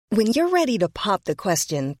When you're ready to pop the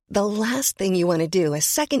question, the last thing you want to do is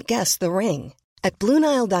second-guess the ring. At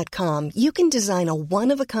BlueNile.com, you can design a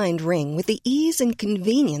one-of-a-kind ring with the ease and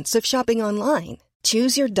convenience of shopping online.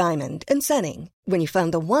 Choose your diamond and setting. When you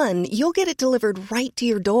find the one, you'll get it delivered right to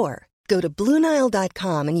your door. Go to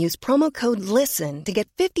BlueNile.com and use promo code LISTEN to get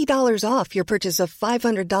 $50 off your purchase of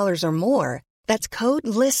 $500 or more. That's code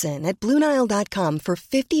LISTEN at BlueNile.com for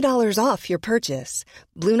 $50 off your purchase.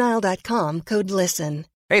 BlueNile.com, code LISTEN.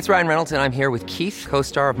 Hey, it's Ryan Reynolds, and I'm here with Keith,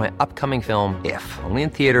 co-star of my upcoming film, If, only in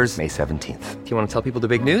theaters May 17th. Do you want to tell people the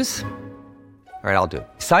big news? All right, I'll do it.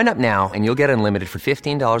 Sign up now and you'll get unlimited for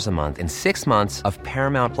 $15 a month and 6 months of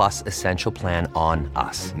Paramount Plus Essential Plan on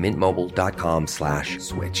us.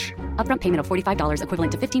 MintMobile.com/switch. Upfront payment of $45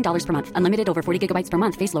 equivalent to $15 per month. Unlimited over 40 gigabytes per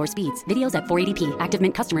month. Face lower speeds. Videos at 480p. Active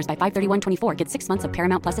Mint customers by 531.24 get 6 months of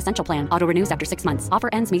Paramount Plus Essential Plan. Auto renews after 6 months. Offer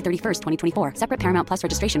ends May 31st, 2024. Separate Paramount Plus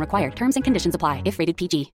registration required. Terms and conditions apply if rated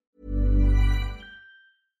PG.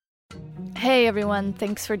 Hey everyone,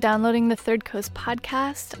 thanks for downloading the Third Coast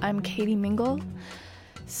podcast. I'm Katie Mingle.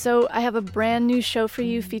 So I have a brand new show for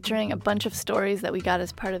you featuring a bunch of stories that we got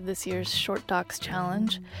as part of this year's Short Docs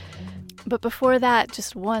Challenge. But before that,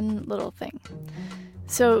 just one little thing.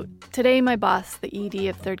 So today my boss, the ED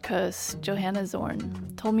of Third Coast, Johanna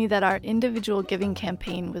Zorn, told me that our individual giving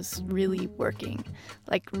campaign was really working,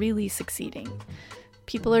 like really succeeding.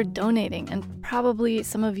 People are donating, and probably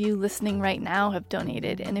some of you listening right now have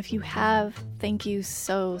donated. And if you have, thank you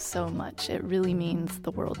so, so much. It really means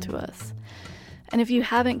the world to us. And if you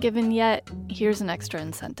haven't given yet, here's an extra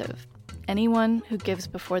incentive. Anyone who gives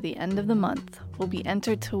before the end of the month will be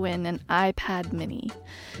entered to win an iPad mini.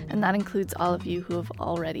 And that includes all of you who have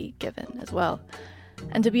already given as well.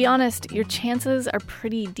 And to be honest, your chances are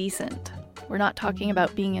pretty decent. We're not talking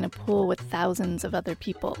about being in a pool with thousands of other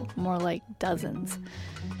people, more like dozens.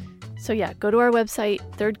 So yeah, go to our website,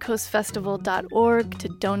 thirdcoastfestival.org, to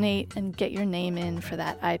donate and get your name in for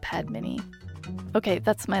that iPad mini. Okay,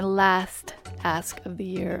 that's my last ask of the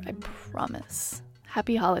year, I promise.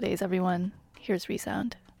 Happy holidays, everyone. Here's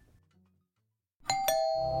Resound.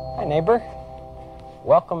 Hi, neighbor.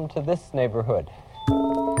 Welcome to this neighborhood.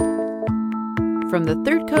 From the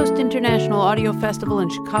Third Coast International Audio Festival in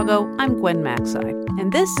Chicago, I'm Gwen Macsai,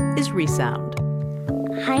 and this is Resound.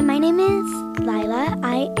 Hi, my name is Lila.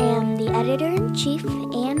 I am the editor-in-chief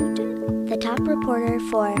and the top reporter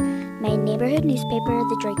for my neighborhood newspaper,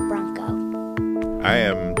 the Drake Bronco. I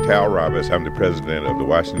am Tal Roberts. I'm the president of the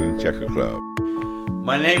Washington Checker Club.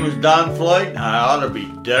 My name is Don Floyd, and I ought to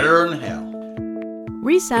be deader than hell.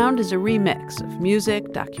 Resound is a remix of music,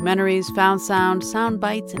 documentaries, found sound, sound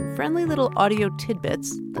bites, and friendly little audio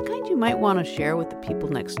tidbits, the kind you might want to share with the people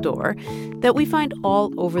next door, that we find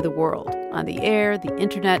all over the world. On the air, the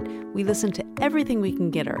internet, we listen to everything we can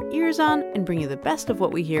get our ears on and bring you the best of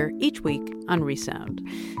what we hear each week on Resound.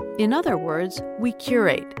 In other words, we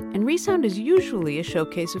curate, and Resound is usually a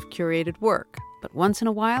showcase of curated work. But once in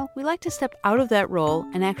a while, we like to step out of that role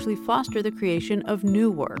and actually foster the creation of new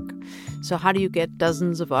work. So how do you get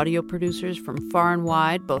dozens of audio producers from far and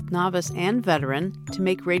wide, both novice and veteran, to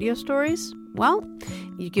make radio stories? Well,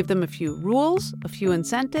 you give them a few rules, a few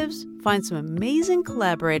incentives, find some amazing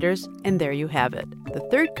collaborators, and there you have it, the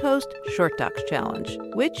Third Coast Short Docs Challenge,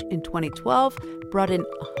 which in 2012 brought in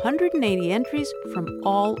 180 entries from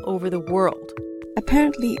all over the world.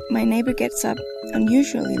 Apparently, my neighbor gets up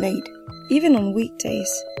unusually late, even on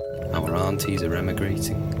weekdays. Our aunties are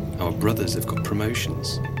emigrating. Our brothers have got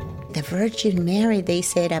promotions. The Virgin Mary, they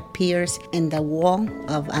said, appears in the wall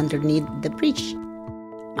of underneath the bridge.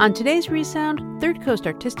 On today's Resound, Third Coast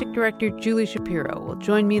Artistic Director Julie Shapiro will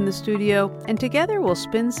join me in the studio, and together we'll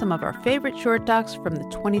spin some of our favorite short docs from the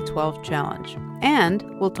 2012 challenge. And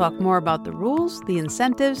we'll talk more about the rules, the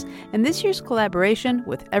incentives, and this year's collaboration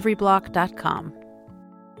with Everyblock.com.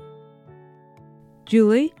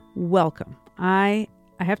 Julie, welcome. I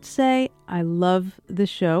have to say, I love this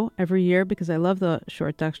show every year because I love the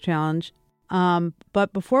Short Docs Challenge.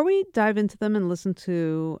 But before we dive into them and listen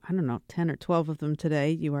to, 10 or 12 of them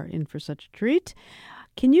today, you are in for such a treat.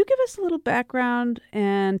 Can you give us a little background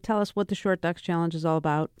and tell us what the Short Docs Challenge is all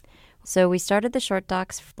about? So we started the Short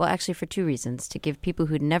Docs, well, actually for two reasons: to give people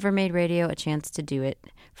who'd never made radio a chance to do it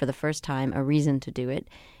for the first time, a reason to do it,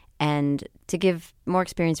 and to give more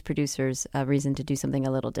experienced producers a reason to do something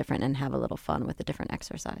a little different and have a little fun with a different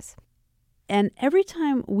exercise. And every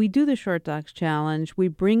time we do the Short Docs Challenge, we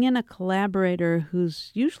bring in a collaborator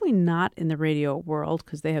who's usually not in the radio world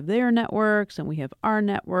because they have their networks and we have our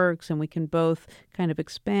networks and we can both kind of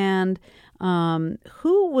expand.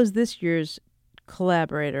 Who was this year's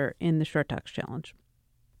collaborator in the Short Docs Challenge?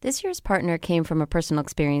 This year's partner came from a personal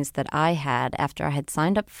experience that I had after I had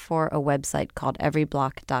signed up for a website called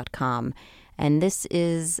everyblock.com. And this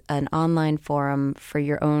is an online forum for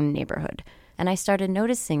your own neighborhood. And I started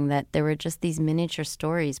noticing that there were just these miniature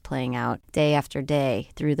stories playing out day after day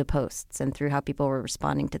through the posts and through how people were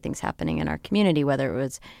responding to things happening in our community, whether it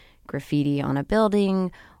was graffiti on a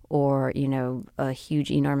building or, a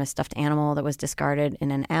huge, enormous stuffed animal that was discarded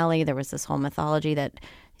in an alley. There was this whole mythology that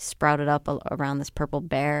sprouted up around this purple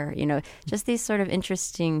bear. Just these sort of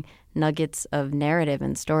interesting nuggets of narrative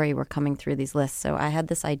and story were coming through these lists. So I had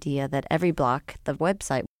this idea that Every Block, the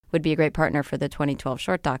website, would be a great partner for the 2012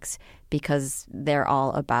 Short Docs because they're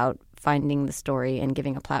all about finding the story and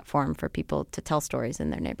giving a platform for people to tell stories in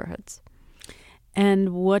their neighborhoods. And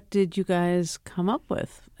what did you guys come up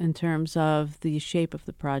with in terms of the shape of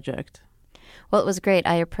the project? Well, it was great.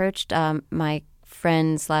 I approached my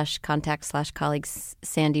friend / contact / colleague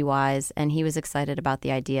Sandy Wise, and he was excited about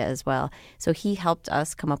the idea as well. So he helped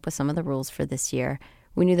us come up with some of the rules for this year.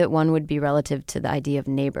 We knew that one would be relative to the idea of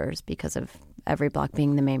neighbors because of Every Block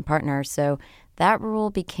being the main partner. So that rule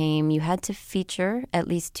became you had to feature at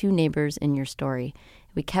least 2 neighbors in your story.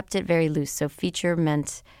 We kept it very loose. So feature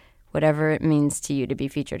meant whatever it means to you to be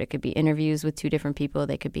featured. It could be interviews with 2 different people.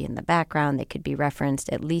 They could be in the background. They could be referenced,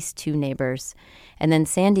 at least 2 neighbors. And then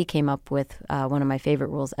Sandy came up with one of my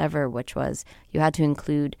favorite rules ever, which was you had to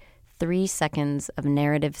include 3 seconds of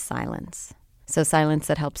narrative silence. So silence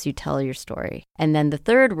that helps you tell your story. And then the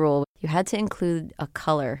third rule, you had to include a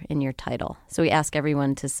color in your title. So we ask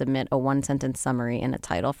everyone to submit a 1-sentence summary and a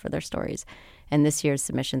title for their stories. And this year's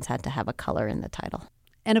submissions had to have a color in the title.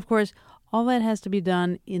 And of course, all that has to be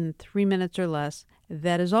done in 3 minutes or less.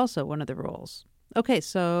 That is also one of the rules. Okay,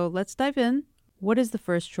 so let's dive in. What is the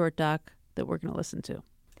first short doc that we're going to listen to?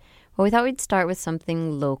 Well, we thought we'd start with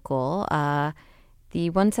something local. The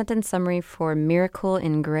 1-sentence summary for Miracle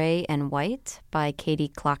in Gray and White by Katie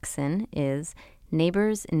Clarkson is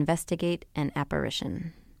Neighbors Investigate an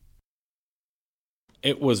Apparition.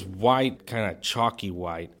 It was white, kind of chalky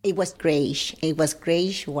white. It was grayish. It was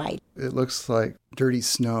grayish white. It looks like dirty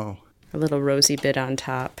snow. A little rosy bit on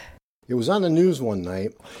top. It was on the news one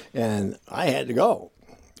night, and I had to go.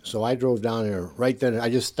 So I drove down there right then. I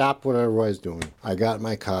just stopped whatever I was doing. I got in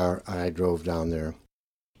my car, and I drove down there.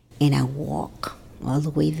 And I walked all the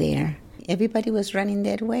way there. Everybody was running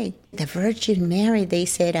that way. The Virgin Mary, they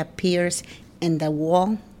said, appears in the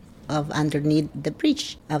wall of underneath the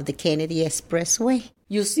bridge of the Kennedy Expressway.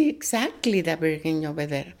 You see exactly the Virgin over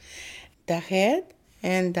there. The head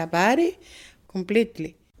and the body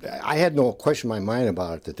completely. I had no question in my mind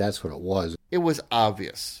about it, that's what it was. It was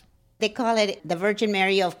obvious. They call it the Virgin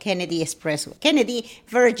Mary of Kennedy Expressway. Kennedy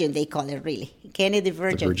Virgin, they call it really. Kennedy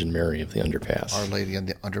Virgin. The Virgin Mary of the underpass. Our Lady on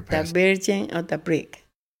the underpass. The Virgin of the brick.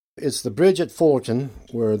 It's the bridge at Fullerton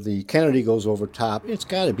where the Kennedy goes over top. It's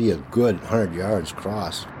got to be a good 100 yards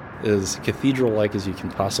across. As cathedral-like as you can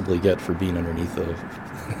possibly get for being underneath a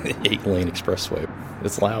 8-lane expressway.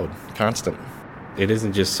 It's loud, constant. It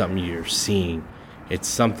isn't just something you're seeing. It's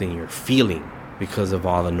something you're feeling because of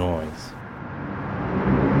all the noise.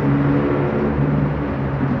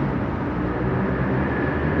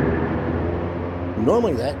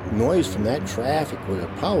 Normally that noise from that traffic would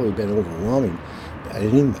have probably been overwhelming. I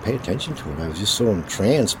didn't even pay attention to it. I was just so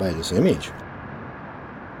entranced by this image.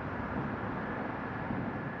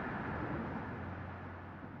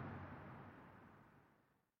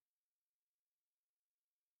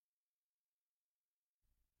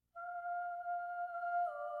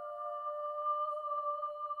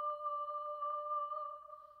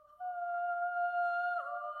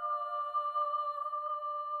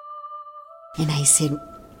 And I said,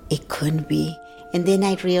 it couldn't be. And then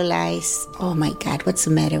I realized, oh my God, what's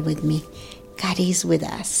the matter with me? God is with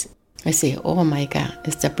us. I say, oh my God,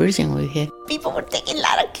 it's the Virgin we're here. People were taking a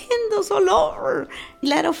lot of candles all over, a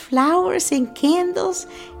lot of flowers and candles.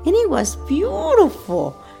 And it was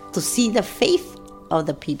beautiful to see the faith of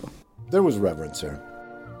the people. There was reverence there.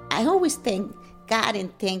 I always thank God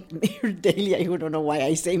and thank Mayor Daley. I don't know why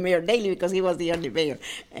I say Mayor Daley because he was the only mayor.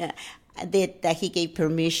 That he gave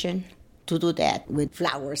permission to do that with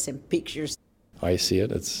flowers and pictures. I see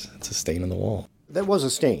it. It's a stain on the wall. That was a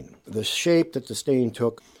stain. The shape that the stain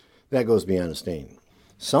took, that goes beyond a stain.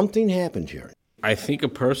 Something happened here. I think a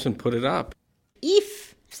person put it up.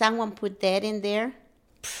 If someone put that in there,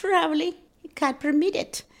 probably God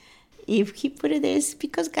permitted. If he put it there, it's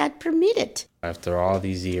because God permitted. After all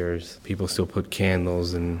these years, people still put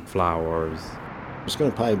candles and flowers. It's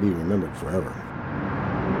going to probably be remembered forever.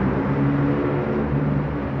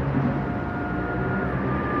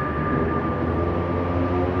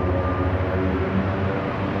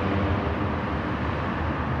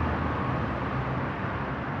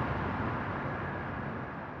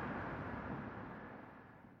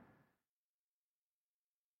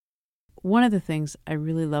 One of the things I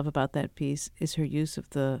really love about that piece is her use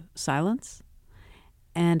of the silence.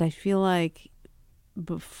 And I feel like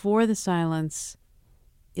before the silence,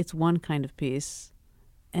 it's one kind of piece.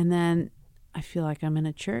 And then I feel like I'm in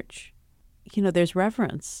a church. There's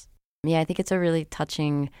reverence. Yeah, I think it's a really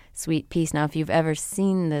touching, sweet piece. Now, if you've ever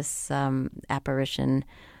seen this apparition,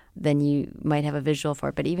 then you might have a visual for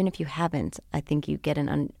it. But even if you haven't, I think you get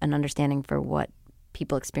an understanding for what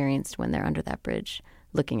people experienced when they're under that bridge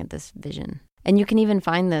looking at this vision. And you can even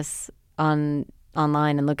find this online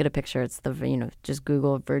and look at a picture. It's just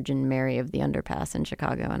Google Virgin Mary of the Underpass in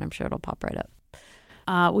Chicago, and I'm sure it'll pop right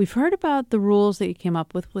up. We've heard about the rules that you came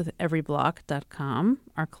up with everyblock.com,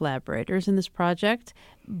 our collaborators in this project,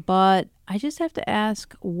 but I just have to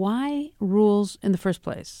ask, why rules in the first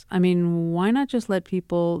place? I mean, why not just let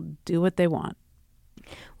people do what they want?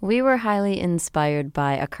 We were highly inspired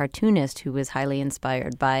by a cartoonist who was highly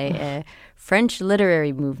inspired by a French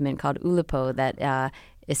literary movement called Oulipo that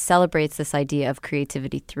celebrates this idea of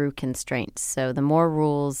creativity through constraints. So the more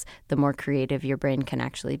rules, the more creative your brain can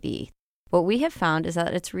actually be. What we have found is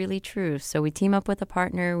that it's really true. So we team up with a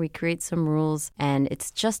partner, we create some rules, and it's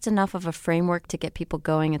just enough of a framework to get people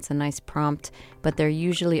going. It's a nice prompt, but they're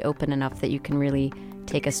usually open enough that you can really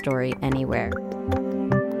take a story anywhere.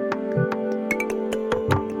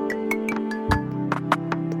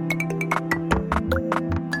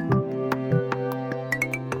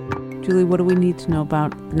 Julie, what do we need to know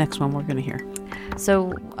about the next one we're going to hear?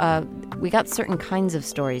 So we got certain kinds of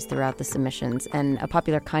stories throughout the submissions, and a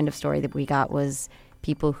popular kind of story that we got was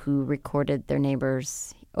people who recorded their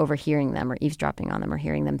neighbors overhearing them or eavesdropping on them or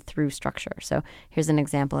hearing them through structure. So here's an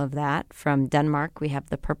example of that. From Denmark, we have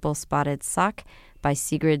The Purple Spotted Sock by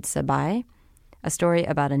Sigrid Sabai, a story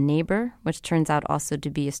about a neighbor, which turns out also to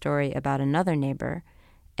be a story about another neighbor,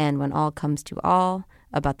 and when all comes to all,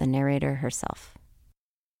 about the narrator herself.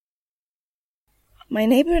 My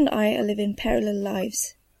neighbor and I are living parallel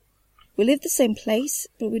lives. We live the same place,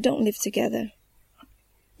 but we don't live together.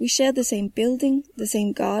 We share the same building, the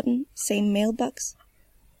same garden, same mailbox.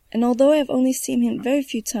 And although I have only seen him very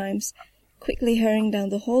few times, quickly hurrying down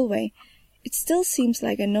the hallway, it still seems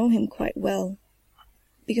like I know him quite well,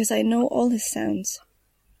 because I know all his sounds.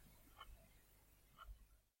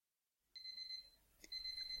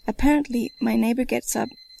 Apparently, my neighbor gets up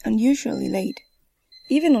unusually late,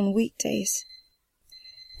 even on weekdays.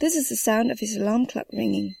 This is the sound of his alarm clock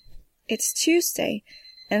ringing. It's Tuesday,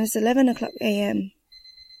 and it's 11 o'clock a.m.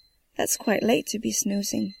 That's quite late to be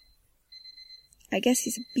snoozing. I guess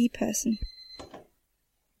he's a bee person.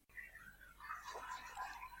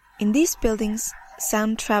 In these buildings,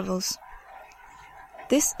 sound travels.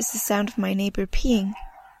 This is the sound of my neighbor peeing.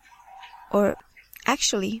 Or,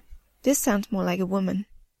 actually, this sounds more like a woman.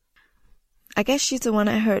 I guess she's the one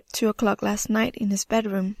I heard 2 o'clock last night in his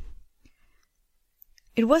bedroom.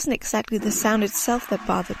 It wasn't exactly the sound itself that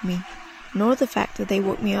bothered me, nor the fact that they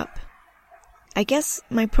woke me up. I guess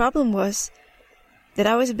my problem was that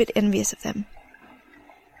I was a bit envious of them,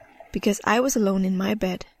 because I was alone in my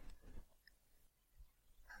bed.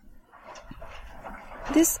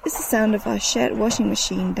 This is the sound of our shared washing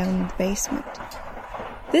machine down in the basement.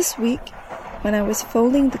 This week, when I was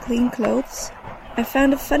folding the clean clothes, I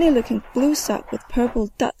found a funny-looking blue sock with purple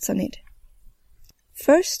dots on it.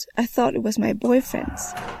 First, I thought it was my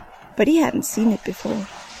boyfriend's, but he hadn't seen it before.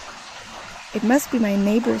 It must be my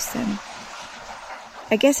neighbor's then.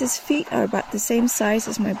 I guess his feet are about the same size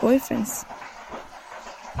as my boyfriend's.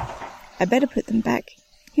 I better put them back.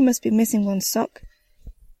 He must be missing one sock.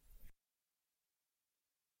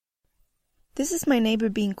 This is my neighbor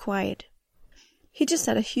being quiet. He just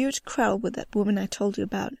had a huge quarrel with that woman I told you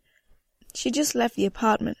about. She just left the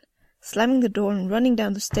apartment, slamming the door and running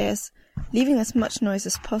down the stairs, leaving as much noise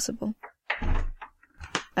as possible.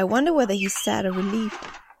 I wonder whether he's sad or relieved.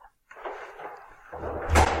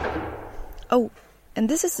 Oh, and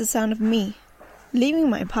this is the sound of me, leaving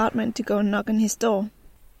my apartment to go and knock on his door.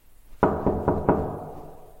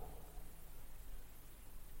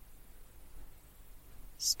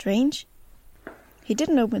 Strange. He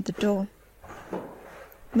didn't open the door.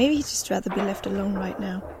 Maybe he'd just rather be left alone right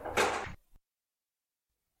now.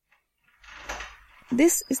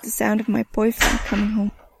 This is the sound of my boyfriend coming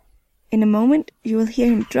home. In a moment, you will hear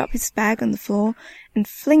him drop his bag on the floor and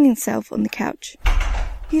fling himself on the couch.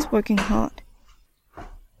 He's working hard.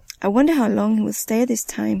 I wonder how long he will stay this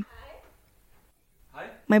time.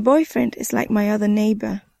 My boyfriend is like my other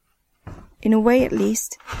neighbor. In a way, at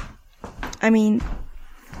least. I mean,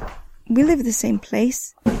 we live in the same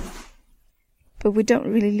place, but we don't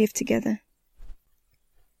really live together.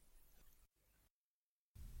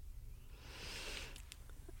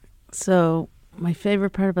 So, my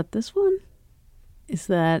favorite part about this one is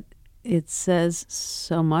that it says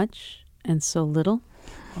so much and so little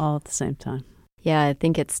all at the same time. Yeah, I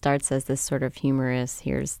think it starts as this sort of humorous,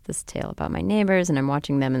 here's this tale about my neighbors, and I'm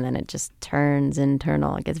watching them, and then it just turns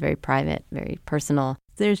internal. It gets very private, very personal.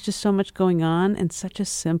 There's just so much going on and such a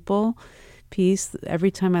simple piece.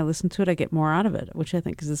 Every time I listen to it, I get more out of it, which I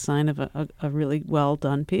think is a sign of a really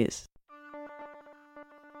well-done piece.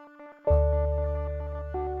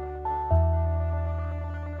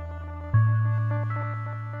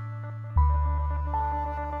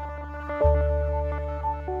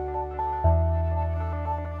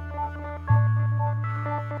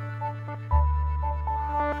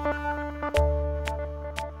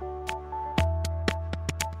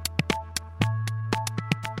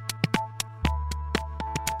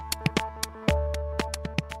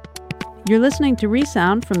 You're listening to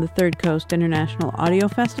Resound from the Third Coast International Audio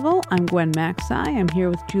Festival. I'm Gwen Macsai. I'm here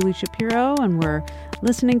with Julie Shapiro, and we're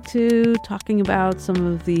talking about some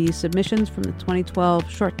of the submissions from the 2012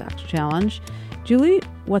 Short Docs Challenge. Julie,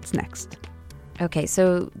 what's next? Okay,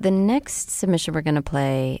 so the next submission we're going to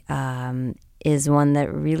play is one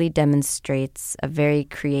that really demonstrates a very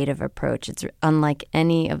creative approach. It's unlike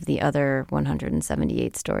any of the other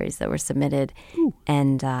 178 stories that were submitted. Ooh.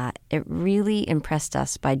 And it really impressed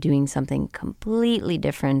us by doing something completely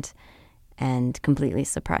different and completely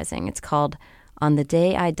surprising. It's called On the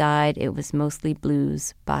Day I Died, It Was Mostly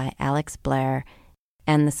Blues by Alex Blair.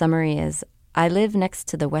 And the summary is, I live next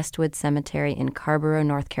to the Westwood Cemetery in Carrboro,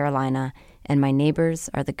 North Carolina, and my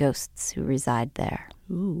neighbors are the ghosts who reside there.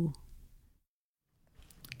 Ooh.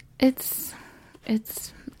 It's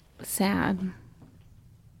sad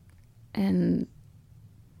and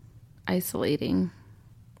isolating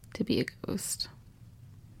to be a ghost.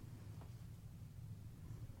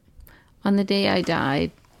 On the day I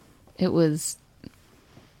died, it was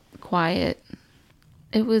quiet,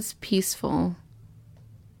 it was peaceful,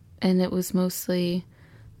 and it was mostly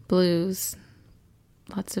blues,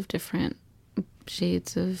 lots of different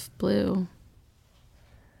shades of blue.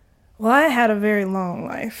 Well, I had a very long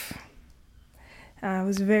life. I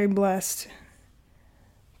was very blessed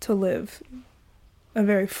to live a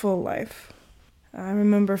very full life. I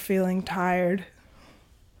remember feeling tired.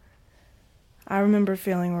 I remember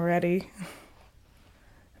feeling ready.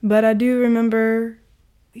 But I do remember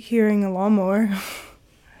hearing a lawnmower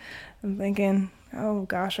and thinking, oh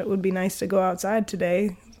gosh, it would be nice to go outside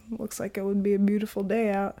today. Looks like it would be a beautiful day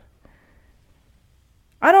out.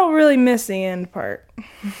 I don't really miss the end part.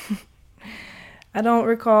 I don't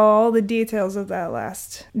recall all the details of that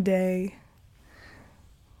last day,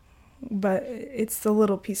 but it's the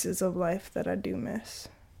little pieces of life that I do miss.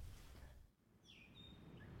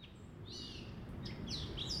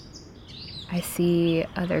 I see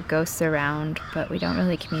other ghosts around, but we don't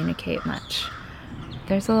really communicate much.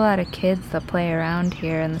 There's a lot of kids that play around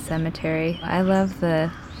here in the cemetery. I love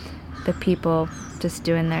the people just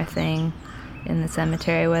doing their thing in the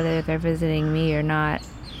cemetery, whether they're visiting me or not.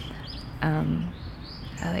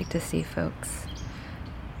 I like to see folks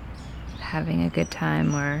having a good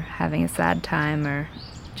time or having a sad time or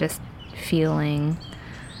just feeling.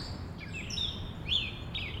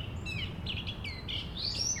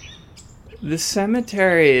 The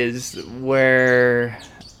cemetery is where,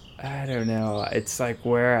 I don't know, it's like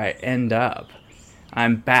where I end up.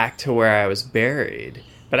 I'm back to where I was buried,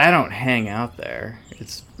 but I don't hang out there.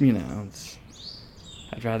 It's,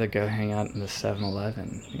 I'd rather go hang out in the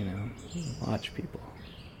 7-Eleven, watch people.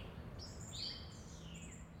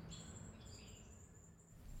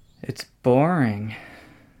 It's boring.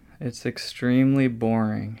 It's extremely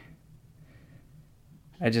boring.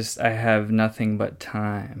 I have nothing but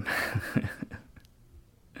time.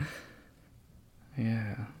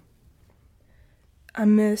 Yeah. I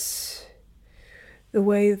miss the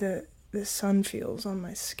way that the sun feels on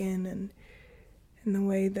my skin and the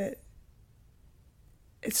way that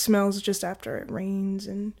it smells just after it rains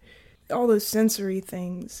and all those sensory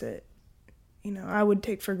things that, I would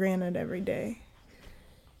take for granted every day.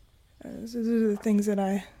 Those are the things that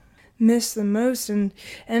I miss the most, and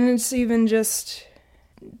it's even just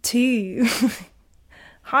tea,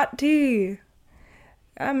 hot tea.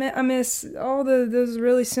 I miss all those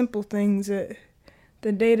really simple things, the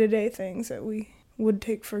day-to-day things that we would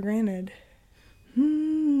take for granted.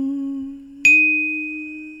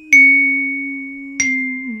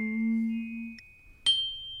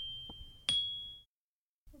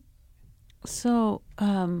 So,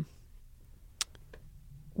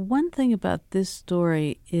 one thing about this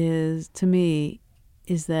story is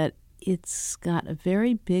that it's got a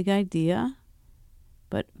very big idea,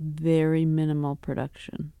 but very minimal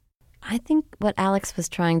production. I think what Alex was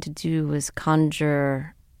trying to do was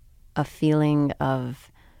conjure a feeling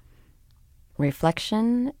of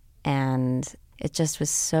reflection, and it just was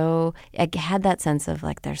so, I had that sense of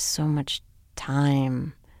like there's so much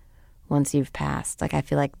time once you've passed. Like I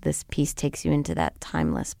feel like this piece takes you into that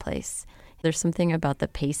timeless place. There's something about the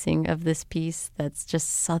pacing of this piece that's just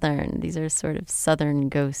Southern. These are sort of Southern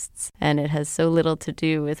ghosts, and it has so little to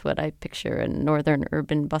do with what I picture a Northern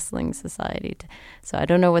urban bustling society. So I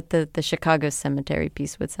don't know what the Chicago cemetery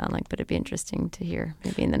piece would sound like, but it'd be interesting to hear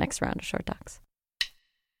maybe in the next round of Short Docs.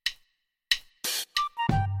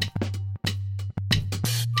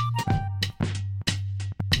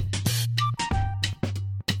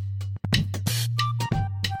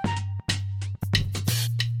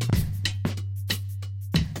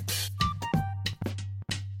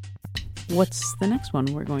 What's the next one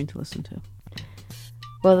we're going to listen to?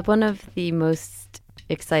 Well, one of the most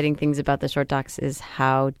exciting things about the Short Docs is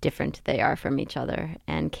how different they are from each other.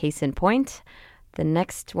 And case in point, the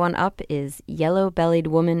next one up is Yellow-Bellied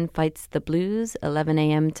Woman Fights the Blues, 11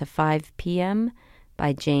 a.m. to 5 p.m.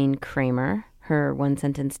 by Jane Kramer. Her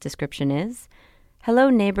one-sentence description is, "Hello,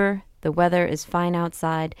 neighbor. The weather is fine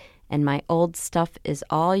outside, and my old stuff is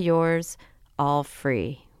all yours, all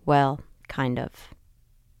free. Well, kind of."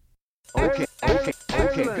 Okay,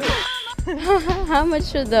 good. How much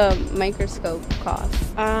should the microscope cost?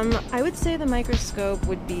 I would say the microscope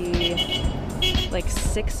would be like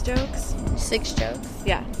 6 jokes. 6 jokes?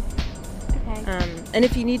 Yeah. Okay. And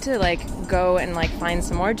if you need to like go and like find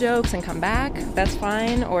some more jokes and come back, that's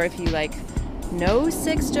fine. Or if you like know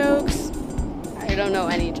 6 jokes. I don't know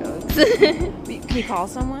any jokes. Can you call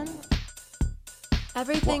someone?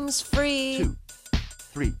 Everything's free. 2,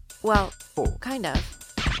 3. Well, 4. kind of.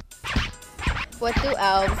 What do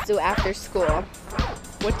elves do after school?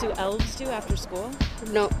 What do elves do after school?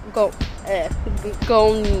 No, go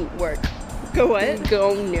work. Go what?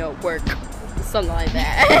 Go work. Something like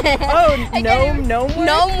that. Oh, gnome work?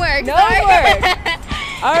 Gnome work. Gnome work.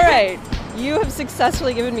 All right. You have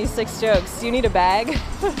successfully given me 6 jokes. Do you need a bag?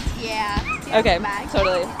 Yeah. Okay,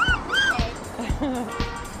 totally.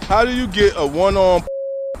 How do you get a one-arm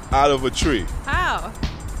out of a tree? How?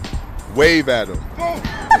 Wave at him.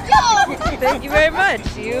 Thank you very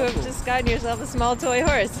much. You have just gotten yourself a small toy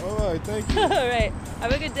horse. All right, thank you. All right.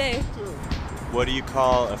 Have a good day. What do you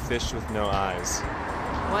call a fish with no eyes?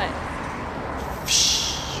 What?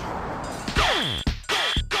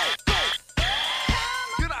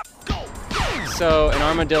 So an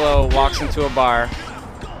armadillo walks into a bar,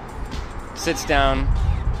 sits down,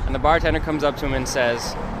 and the bartender comes up to him and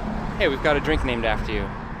says, "Hey, we've got a drink named after you."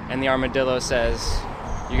 And the armadillo says,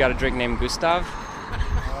 "You got a drink named Gustav?"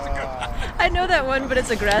 I know that one, but it's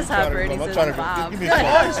a grasshopper, and he says Bob.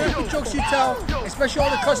 The jokes you tell, especially all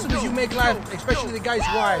the customers you make laugh, especially the guy's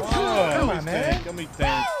wife. Come on, man. Let me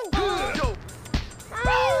think.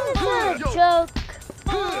 Joke.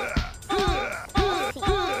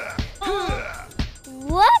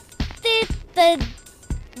 What did the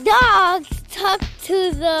dogs talk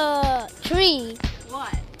to the tree?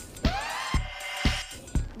 What?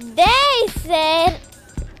 They said...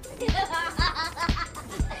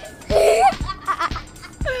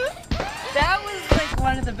 That was like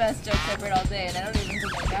one of the best jokes I've heard all day, and I don't even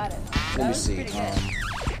think I got it. Let me see.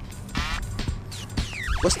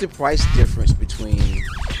 What's the price difference between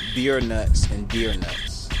beer nuts and deer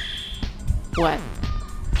nuts? What?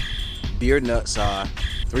 Beer nuts are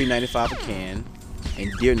 $3.95 a can,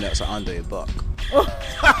 and deer nuts are under $1.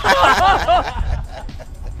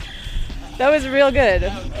 That was real good.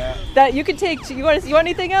 That you could take. You want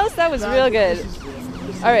anything else? That was real good.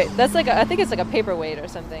 All right, that's like I think it's like a paperweight or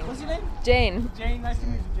something. What's your name? Jane. Jane, nice to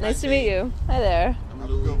meet you. Nice to meet you. Hi there. I'm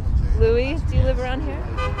Louis. Louis, do you live around here?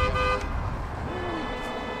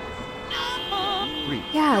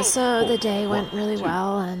 Yeah, so the day went really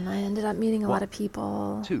well, and I ended up meeting a lot of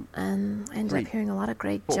people, and I ended up hearing a lot of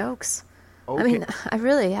great jokes. I mean, I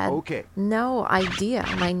really had no idea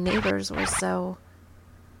my neighbors were so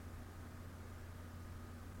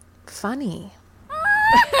funny.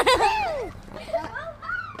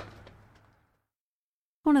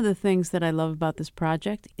 One of the things that I love about this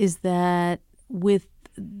project is that with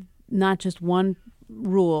not just one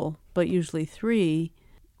rule, but usually 3,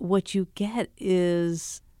 what you get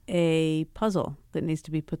is a puzzle that needs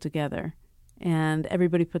to be put together. And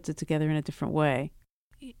everybody puts it together in a different way.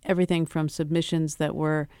 Everything from submissions that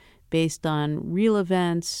were based on real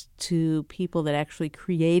events to people that actually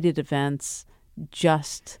created events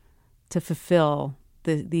just to fulfill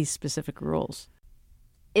these specific rules.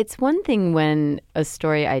 It's one thing when a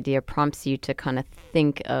story idea prompts you to kind of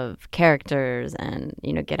think of characters and,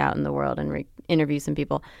 get out in the world and interview some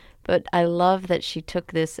people. But I love that she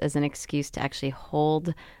took this as an excuse to actually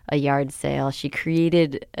hold a yard sale. She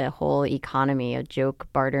created a whole economy, a joke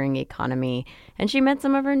bartering economy, and she met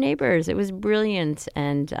some of her neighbors. It was brilliant,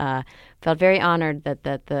 and felt very honored that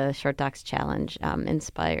the Short Docs Challenge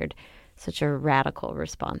inspired such a radical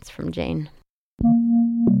response from Jane.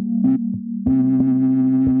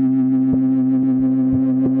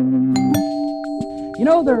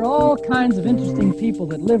 There are all kinds of interesting people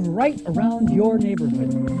that live right around your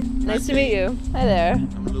neighborhood. Nice to meet you. Hi there.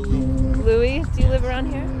 Louis, do you live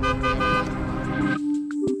around here?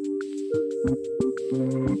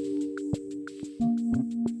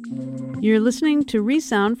 You're listening to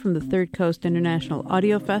Resound from the Third Coast International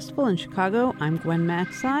Audio Festival in Chicago. I'm Gwen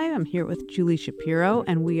Macsai. I'm here with Julie Shapiro,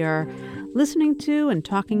 and we are listening to and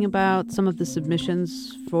talking about some of the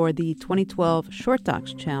submissions for the 2012 Short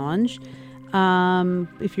Docs Challenge.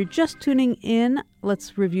 If you're just tuning in,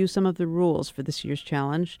 let's review some of the rules for this year's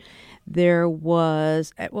challenge. There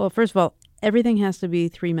was, first of all, everything has to be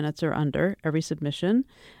 3 minutes or under, every submission.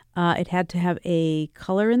 It had to have a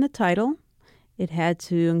color in the title. It had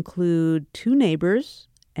to include 2 neighbors,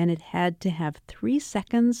 and it had to have 3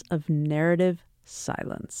 seconds of narrative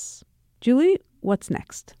silence. Julie, what's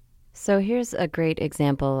next? So here's a great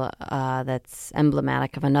example that's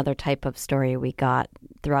emblematic of another type of story we got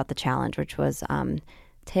throughout the challenge, which was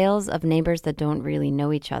tales of neighbors that don't really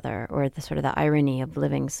know each other, or the irony of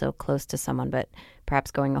living so close to someone, but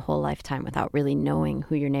perhaps going a whole lifetime without really knowing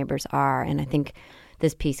who your neighbors are. And I think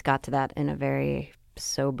this piece got to that in a very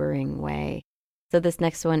sobering way. So this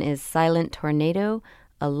next one is Silent Tornado,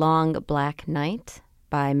 A Long Black Night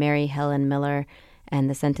by Mary Helen Miller, and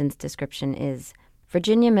the sentence description is,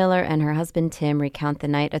 Virginia Miller and her husband Tim recount the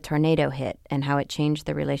night a tornado hit and how it changed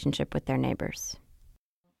their relationship with their neighbors.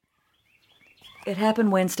 It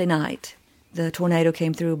happened Wednesday night. The tornado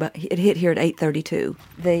came through, but it hit here at 8:32.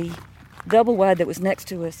 The double wide that was next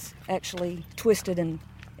to us actually twisted and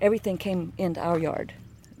everything came into our yard.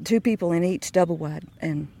 2 people in each double wide,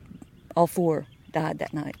 and all 4 died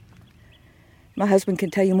that night. My husband can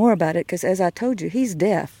tell you more about it because, as I told you, he's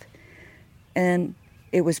deaf. And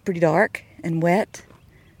it was pretty dark and wet,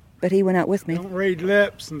 but he went out with me. Don't read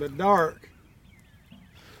lips in the dark.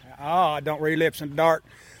 I don't read lips in the dark.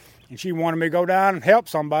 And she wanted me to go down and help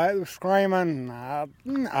somebody. They were screaming.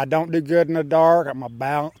 I don't do good in the dark. My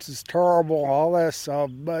balance is terrible, all this.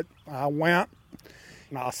 But I went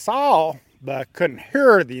and I saw, but I couldn't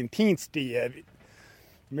hear the intensity of it.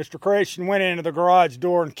 Mr. Christian went into the garage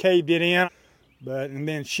door and caved it in. And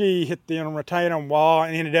then she hit the retaining wall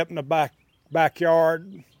and ended up in the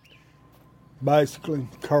backyard. Basically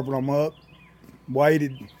covered them up,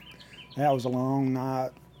 waited. That was a long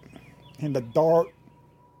night in the dark.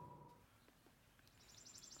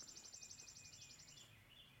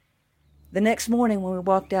 The next morning when we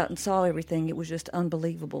walked out and saw everything, it was just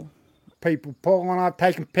unbelievable. People pulling out,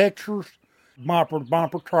 taking pictures, bumper to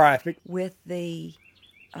bumper traffic. With the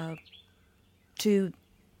 2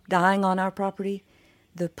 dying on our property,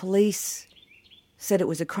 the police said it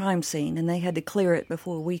was a crime scene, and they had to clear it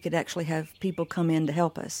before we could actually have people come in to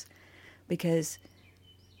help us, because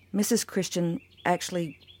Mrs. Christian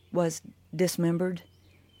actually was dismembered,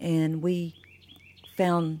 and we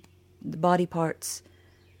found the body parts.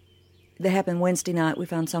 That happened Wednesday night. We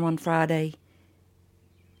found some on Friday,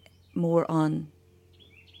 more on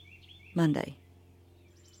Monday.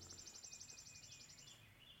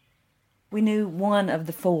 We knew one of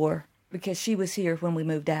the 4 because she was here when we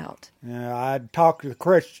moved out. Yeah, I talked to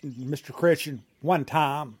Mr. Christian one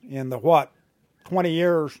time in the 20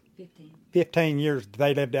 years, 15 years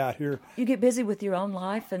they lived out here. You get busy with your own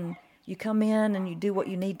life, and you come in and you do what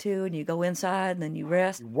you need to, and you go inside, and then you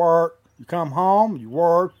rest. You work, you come home, you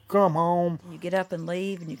work, come home. You get up and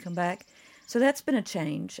leave, and you come back. So that's been a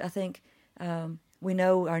change. I think we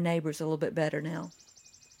know our neighbors a little bit better now.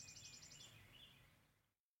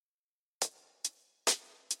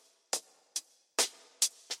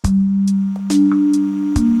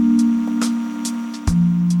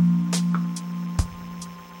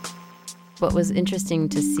 What was interesting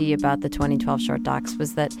to see about the 2012 Short Docs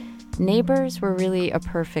was that neighbors were really a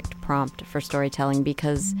perfect prompt for storytelling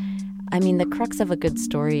because, the crux of a good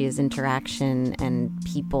story is interaction and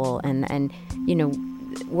people and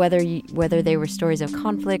whether they were stories of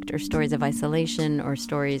conflict or stories of isolation or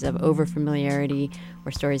stories of overfamiliarity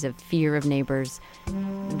or stories of fear of neighbors,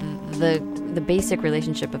 the basic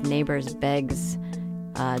relationship of neighbors begs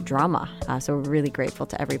drama. So we're really grateful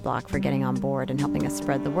to Every Block for getting on board and helping us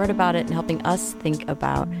spread the word about it and helping us think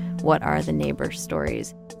about what are the neighbor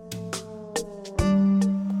stories.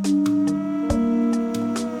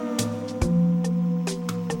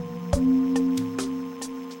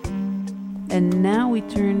 And now we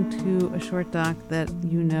turn to a short doc that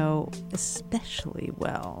you know especially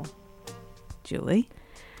well, Julie.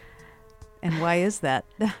 And why is that?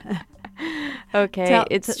 Okay,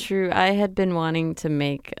 it's true. I had been wanting to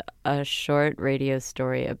make a short radio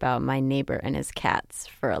story about my neighbor and his cats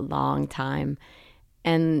for a long time.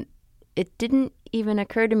 And it didn't even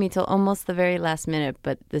occur to me till almost the very last minute,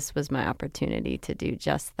 but this was my opportunity to do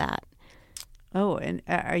just that. Oh, and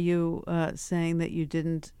are you saying that you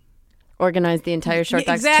didn't organize the entire Short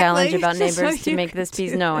Docs challenge about neighbors to make this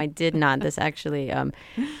piece? Do. No, I did not. This actually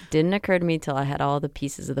didn't occur to me till I had all the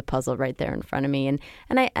pieces of the puzzle right there in front of me. And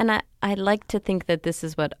I like to think that this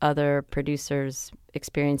is what other producers'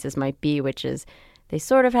 experiences might be, which is they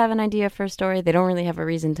sort of have an idea for a story. They don't really have a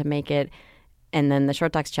reason to make it. And then the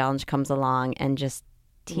Short Docs challenge comes along and just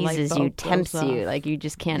teases you, tempts you. Like you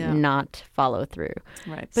just can't not follow through.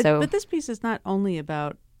 Right. But this piece is not only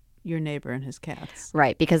about your neighbor and his cats.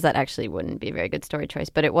 Right, because that actually wouldn't be a very good story choice.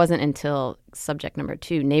 But it wasn't until subject number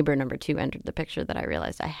 2, neighbor number 2, entered the picture that I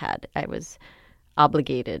realized I was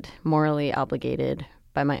obligated, morally obligated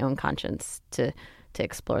by my own conscience to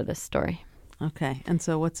explore this story. Okay, and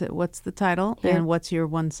so what's the title and what's your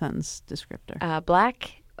one-sentence descriptor?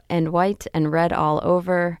 Black and white and red all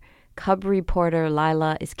over. Cub reporter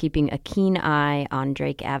Lila is keeping a keen eye on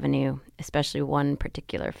Drake Avenue, especially one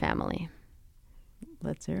particular family.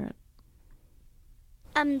 Let's hear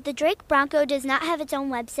it. The Drake Bronco does not have its own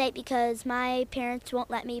website because my parents won't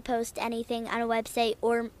let me post anything on a website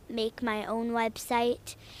or make my own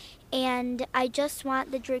website. And I just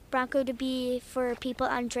want the Drake Bronco to be for people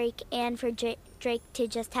on Drake and for Drake to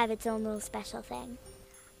just have its own little special thing.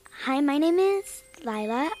 Hi, my name is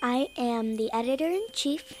Lila. I am the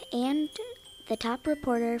editor-in-chief and the top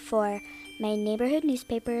reporter for my neighborhood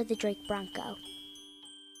newspaper, the Drake Bronco.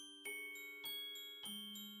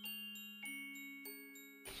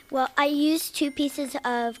 Well, I used 2 pieces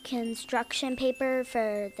of construction paper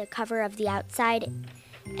for the cover of the outside,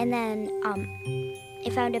 and then I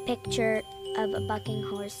found a picture of a bucking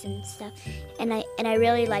horse and stuff, and I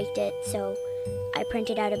really liked it, so I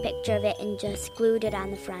printed out a picture of it and just glued it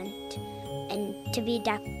on the front. And to be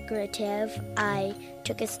decorative, I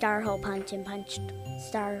took a star hole punch and punched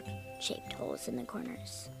star-shaped holes in the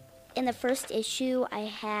corners. In the first issue, I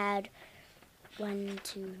had 1,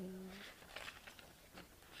 2...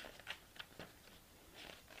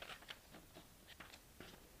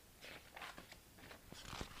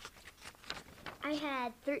 I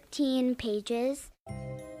had 13 pages.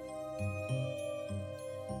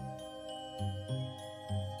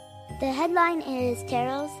 The headline is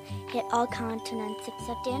Terrors hit all continents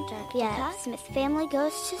except Antarctica. Yeah, Smith family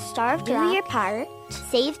goes to Starved Rock. Do your part.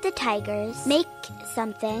 Save the tigers. Make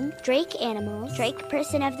something. Drake animals. Drake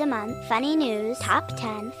person of the month. Funny news. Top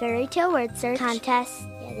 10. Fairy tale word search. Contest.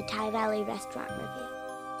 Yeah, the Thai Valley restaurant review.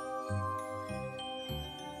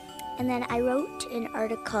 And then I wrote an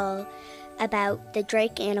article about the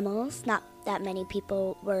Drake animals. Not that many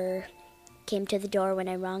people came to the door when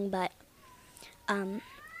I rung, but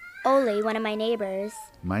Ole, one of my neighbors.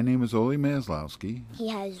 My name is Ole Maslowski. He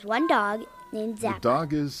has one dog named Zappa. The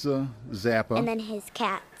dog is Zappa. And then his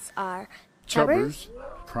cats are Chubbers,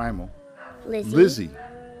 Primal, Lizzie,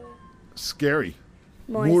 Scary,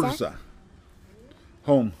 Morza,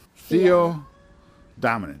 Home, Theo,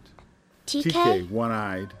 Dominant, TK,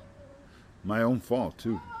 One-Eyed, my own fault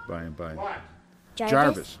too, by and by.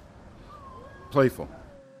 Jarvis, Playful,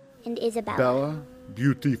 and Isabella. Bella,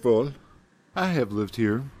 Beautiful. I have lived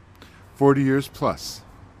here 40 years plus.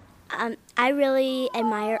 I really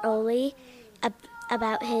admire Ole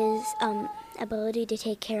about his ability to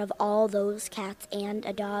take care of all those cats and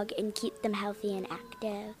a dog and keep them healthy and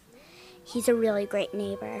active. He's a really great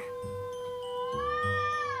neighbor.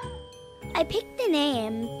 I picked the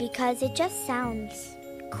name because it just sounds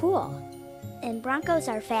cool. And Broncos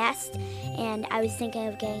are fast, and I was thinking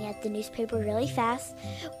of getting at the newspaper really fast,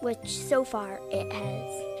 which so far it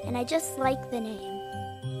has. And I just like the name.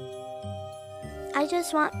 I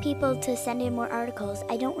just want people to send in more articles.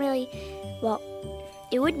 I don't really, well,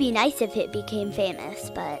 it would be nice if it became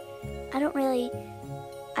famous, but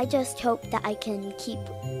I just hope that I can keep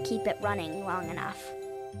it running long enough.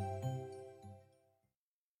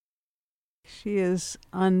 She is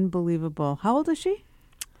unbelievable. How old is she?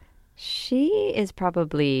 She is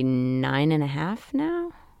probably 9.5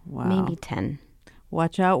 now. Wow. Maybe 10.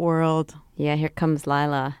 Watch out, world. Yeah, here comes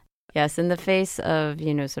Lila. Yes, in the face of,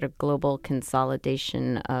 sort of global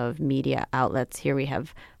consolidation of media outlets, here we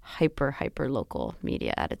have hyper local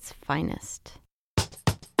media at its finest.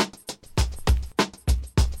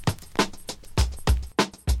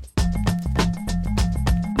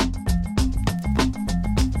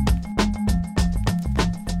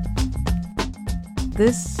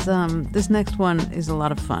 This next one is a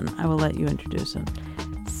lot of fun. I will let you introduce it.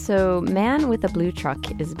 So, Man with a Blue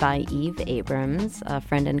Truck is by Eve Abrams, a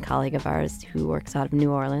friend and colleague of ours who works out of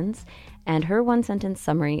New Orleans. And her one-sentence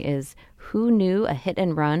summary is, who knew a hit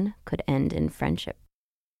and run could end in friendship?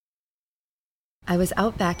 I was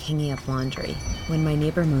out back hanging up laundry when my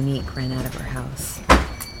neighbor Monique ran out of her house.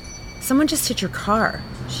 "Someone just hit your car,"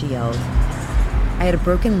 she yelled. I had a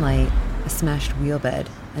broken light, a smashed wheel bed,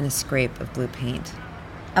 and a scrape of blue paint.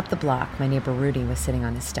 Up the block, my neighbor Rudy was sitting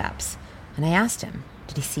on his steps, and I asked him,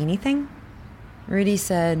 "Did he see anything?" Rudy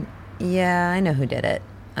said, "Yeah, I know who did it.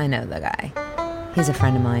 I know the guy. He's a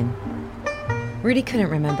friend of mine." Rudy couldn't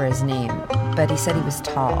remember his name, but he said he was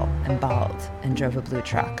tall and bald and drove a blue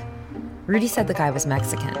truck. Rudy said the guy was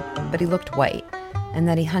Mexican, but he looked white, and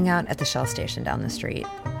that he hung out at the Shell station down the street.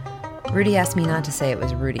 Rudy asked me not to say it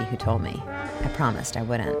was Rudy who told me. I promised I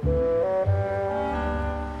wouldn't.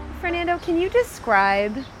 Fernando, can you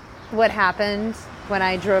describe what happened when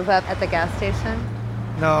I drove up at the gas station?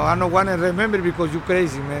 No, I don't want to remember because you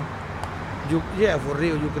crazy, man. Yeah, for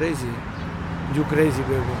real, you crazy. You crazy,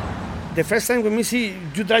 baby. The first time when me see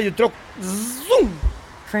you drive your truck, zoom!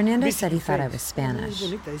 Fernando said he thought I was Spanish.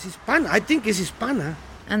 Es hispana. I think it's hispana.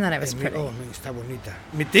 And that I was pretty. Oh, man, está bonita.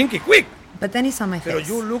 Me think it quick. But then he saw my face. Pero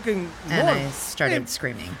you looking and more. I started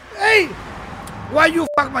screaming. Hey! Why you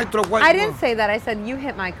fuck my truck? I didn't say that. I said you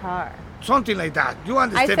hit my car. Something like that. You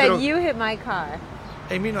understand? I said you hit my car.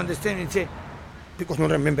 I mean, understand and say, because I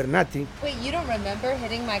don't remember nothing. Wait, you don't remember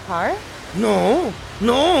hitting my car? No.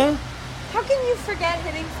 How can you forget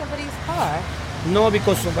hitting somebody's car? No,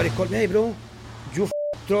 because somebody called me, "Hey, bro, you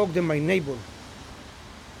truck than my neighbor."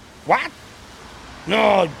 What?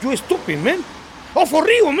 No, you stupid, man. Oh, for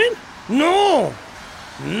real, man? No.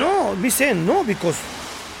 Me saying no because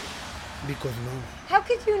no. How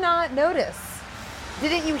could you not notice?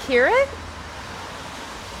 Didn't you hear it?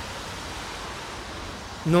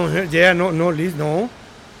 No, yeah, no, Liz, no.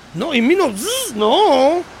 No, it means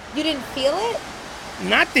no. You didn't feel it?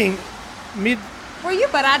 Nothing. Were you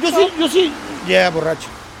borracho? You see? Yeah, borracho.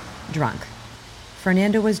 Drunk.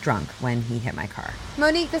 Fernando was drunk when he hit my car.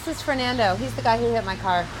 Monique, this is Fernando. He's the guy who hit my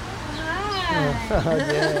car. Oh,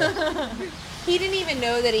 yeah. He didn't even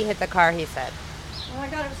know that he hit the car, he said. Oh my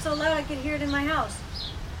God, it was so loud I could hear it in my house.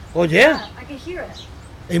 Oh, yeah? I could hear it.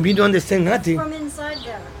 And we don't understand nothing. From inside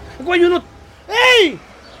there. Why you not? Hey!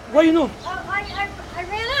 Why you not? I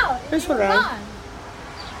ran out. It's all right.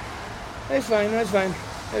 It's fine.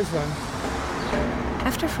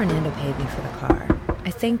 After Fernando paid me for the car,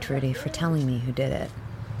 I thanked Rudy for telling me who did it.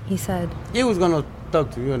 He said, "He was gonna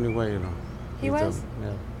talk to you anyway, He was?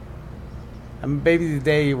 Yeah. And maybe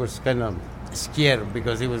today he was kind of scared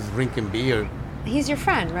because he was drinking beer. He's your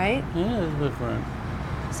friend, right? Yeah, he's my friend.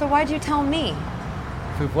 So why'd you tell me?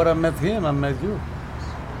 Before I met him, I met you.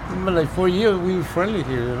 But like 4 years, we were friendly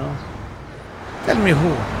here, Tell me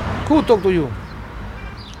who? Who talked to you?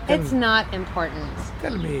 It's not important.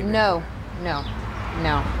 Tell me. No.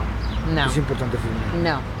 It's important for me.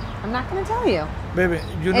 No. I'm not going to tell you. Baby,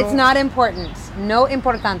 you know... It's not important. No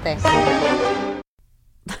importante.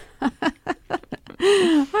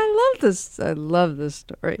 I love this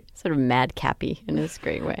story. Sort of madcappy in this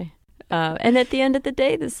great way. And at the end of the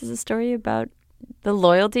day, this is a story about the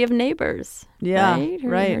loyalty of neighbors. Yeah,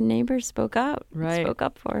 right. Her neighbors spoke out. Right. Spoke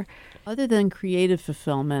up for her. Other than creative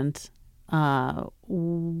fulfillment, why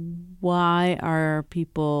are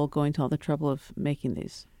people going to all the trouble of making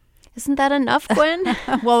these? Isn't that enough, Gwen?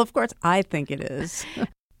 Well, of course, I think it is.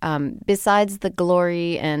 Besides the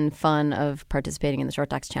glory and fun of participating in the Short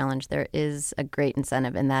Docs Challenge, there is a great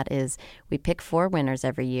incentive, and that is we pick 4 winners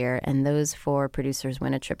every year, and those 4 producers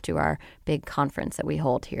win a trip to our big conference that we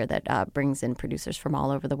hold here that brings in producers from all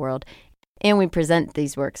over the world. And we present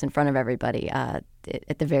these works in front of everybody at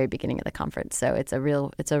the very beginning of the conference. So it's a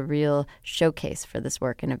real showcase for this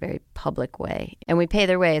work in a very public way. And we pay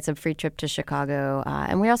their way. It's a free trip to Chicago.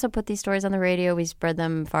 And we also put these stories on the radio. We spread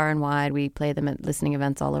them far and wide. We play them at listening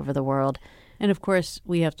events all over the world. And of course,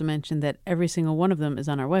 we have to mention that every single one of them is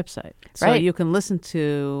on our website. So right. You can listen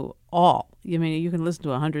to all. I mean, you can listen to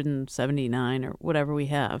 179 or whatever we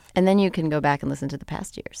have. And then you can go back and listen to the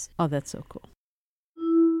past years. Oh, that's so cool.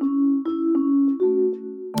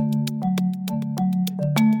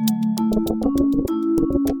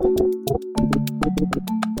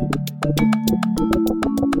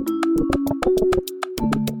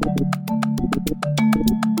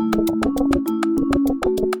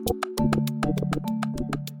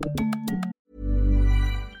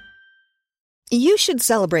 You should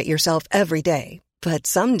celebrate yourself every day, but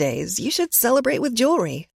some days you should celebrate with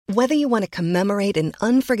jewelry. Whether you want to commemorate an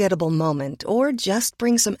unforgettable moment or just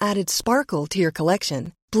bring some added sparkle to your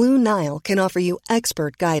collection, Blue Nile can offer you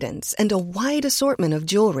expert guidance and a wide assortment of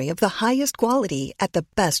jewelry of the highest quality at the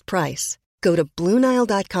best price. Go to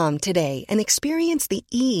BlueNile.com today and experience the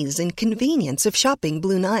ease and convenience of shopping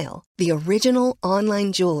Blue Nile, the original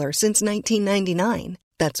online jeweler since 1999.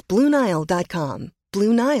 That's BlueNile.com.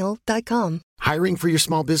 BlueNile.com. Hiring for your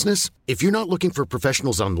small business? If you're not looking for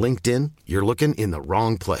professionals on LinkedIn, you're looking in the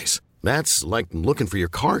wrong place. That's like looking for your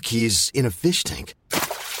car keys in a fish tank.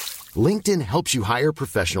 LinkedIn helps you hire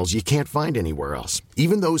professionals you can't find anywhere else,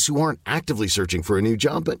 even those who aren't actively searching for a new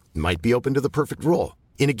job but might be open to the perfect role.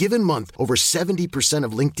 In a given month, over 70%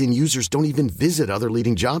 of LinkedIn users don't even visit other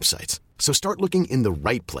leading job sites. So start looking in the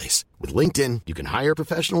right place. With LinkedIn, you can hire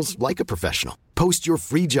professionals like a professional. Post your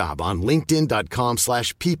free job on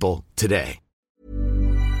linkedin.com/people today.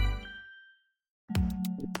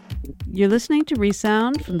 You're listening to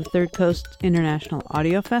Resound from the Third Coast International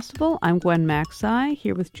Audio Festival. I'm Gwen Macsai,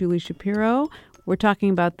 here with Julie Shapiro. We're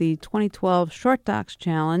talking about the 2012 Short Docs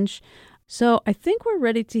Challenge. So I think we're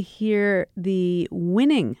ready to hear the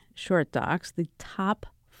winning short docs, the top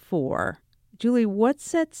 4. Julie, what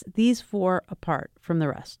sets these 4 apart from the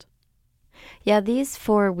rest? Yeah, these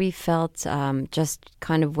 4 we felt just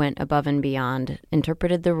kind of went above and beyond,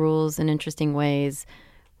 interpreted the rules in interesting ways,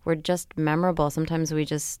 were just memorable. Sometimes we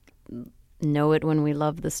just know it when we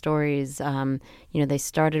love the stories. They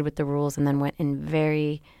started with the rules and then went in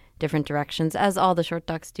very different directions, as all the short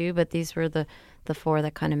docs do, but these were the 4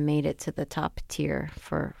 that kind of made it to the top tier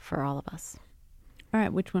for all of us. All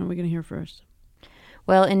right, which one are we going to hear first?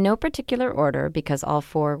 Well, in no particular order, because all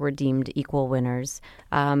 4 were deemed equal winners,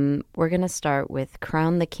 we're going to start with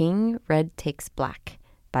Crown the King, Red Takes Black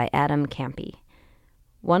by Adam Campy.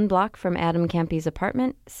 1 block from Adam Campy's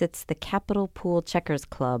apartment sits the Capitol Pool Checkers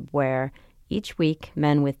Club, where each week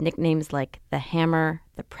men with nicknames like the Hammer,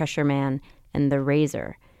 the Pressure Man, and the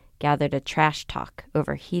Razor gather to trash talk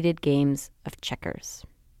over heated games of checkers.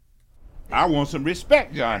 I want some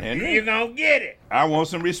respect, John Henry. You're gonna get it. I want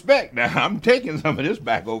some respect. Now, I'm taking some of this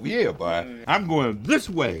back over here, boy. I'm going this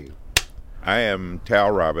way. I am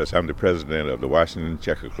Tal Roberts. I'm the president of the Washington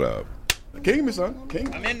Checker Club. King, my son.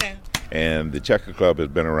 King. I'm in there. And the Checker Club has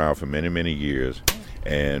been around for many, many years.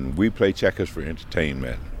 And we play checkers for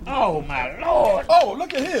entertainment. Oh, my Lord. Oh,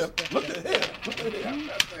 look at him. Look at him. Look at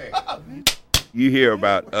him. You hear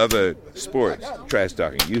about other sports, trash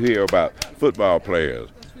talking. You hear about football players,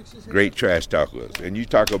 great trash talkers. And you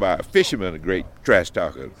talk about fishermen, great trash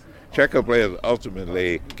talkers. Checker players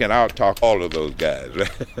ultimately can out-talk all of those guys.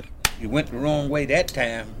 You went the wrong way that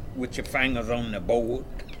time with your fingers on the board.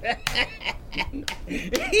 Okay,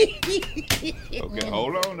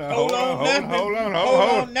 hold on now. Hold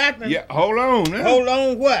on, nothing. Yeah, hold on now. Hold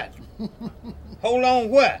on what? Hold on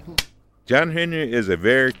what? John Henry is a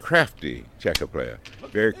very crafty checker player,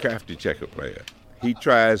 He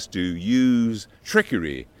tries to use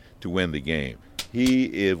trickery to win the game.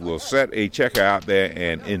 He will set a checker out there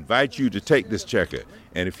and invite you to take this checker.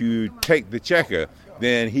 And if you take the checker,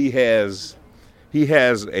 then he has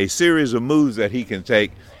a series of moves that he can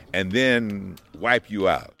take and then wipe you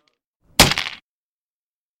out.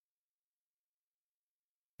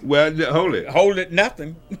 Well, hold it. Hold it,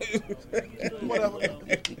 nothing.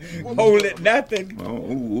 Hold it, nothing.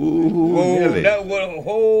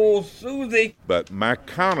 Oh, Susie. But my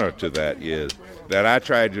counter to that is that I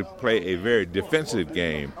tried to play a very defensive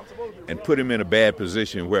game and put him in a bad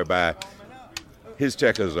position whereby his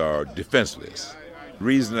checkers are defenseless. The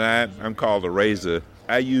reason I'm called the Razor,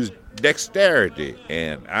 I use dexterity,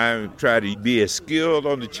 and I try to be as skilled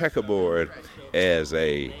on the checkerboard as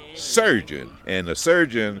a surgeon. And a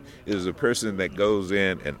surgeon is a person that goes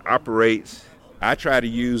in and operates. I try to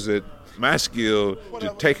use my skill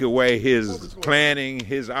to take away his planning,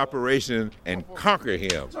 his operation, and conquer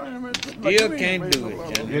him. You can't do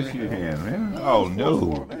it, John. Yes, you can, man. Oh,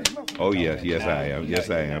 no. Oh, yes, I am. Yes,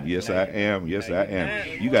 I am.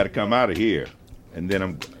 You got to come out of here. And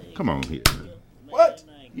then come on here. What?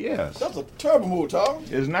 Yes. That's a terrible move, Tom.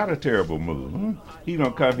 It's not a terrible move. He's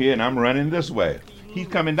going to come here, and I'm running this way. He's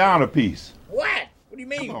coming down a piece. What? What do you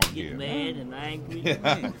mean? Come on here. Mad and angry.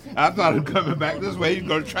 Yeah. I thought he was coming back this way. He's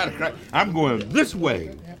going to try to crack. I'm going this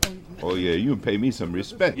way. Oh, yeah, you can pay me some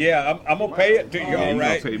respect. Yeah, I'm going to pay it to you, all right? You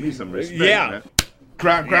going to pay me some respect, yeah. Man.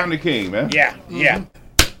 Crown the king, man. Yeah.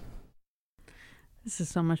 This is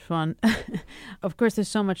so much fun. Of course, there's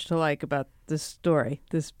so much to like about this story,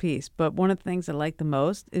 this piece. But one of the things I like the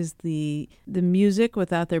most is the music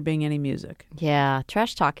without there being any music. Yeah,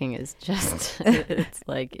 Trash Talking is just, it's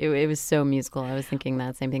like, it was so musical. I was thinking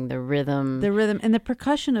that same thing, the rhythm. The rhythm and the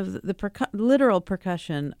percussion of literal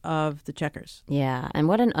percussion of the Checkers. Yeah, and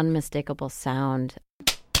what an unmistakable sound.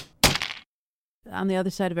 On the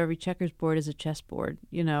other side of every Checkers board is a chessboard,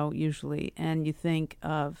 usually. And you think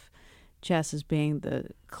of chess as being the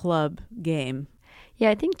club game.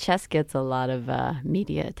 Yeah, I think chess gets a lot of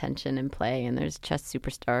media attention and play, and there's chess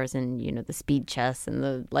superstars and, the speed chess and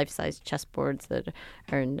the life-size chessboards that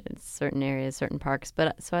are in certain areas, certain parks.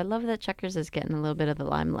 But so I love that Checkers is getting a little bit of the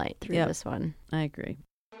limelight through this one. I agree.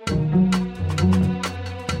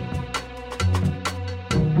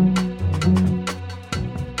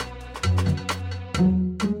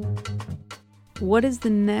 What is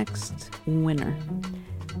the next winner?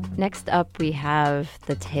 Next up, we have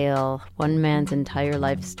the tale, one man's entire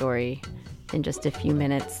life story in just a few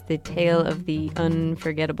minutes. The tale of the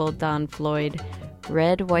unforgettable Don Floyd,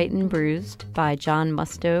 Red, White, and Bruised by John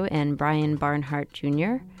Musto and Brian Barnhart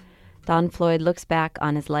Jr. Don Floyd looks back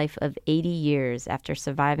on his life of 80 years after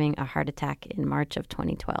surviving a heart attack in March of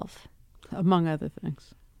 2012. Among other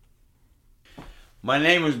things. My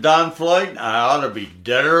name is Don Floyd. I ought to be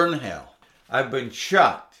deader than hell. I've been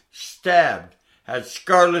shot, stabbed, had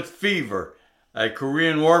scarlet fever, a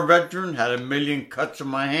Korean War veteran, had 1 million cuts on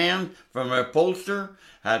my hand from my upholster,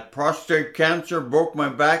 had prostate cancer, broke my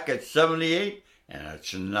back at 78, and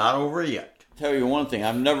it's not over yet. Tell you one thing,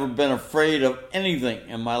 I've never been afraid of anything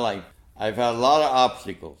in my life. I've had a lot of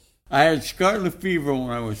obstacles. I had scarlet fever when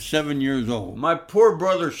I was 7 years old. My poor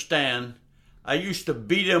brother Stan, I used to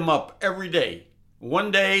beat him up every day.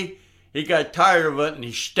 One day, he got tired of it and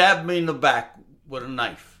he stabbed me in the back with a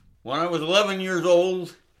knife. When I was 11 years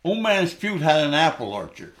old, Old Man Spute had an apple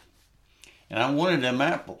orchard, and I wanted them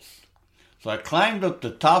apples. So I climbed up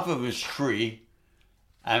the top of his tree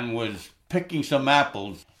and was picking some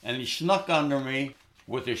apples, and he snuck under me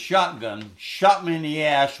with a shotgun, shot me in the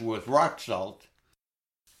ass with rock salt.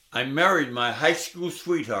 I married my high school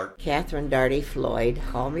sweetheart, Catherine Darty Floyd,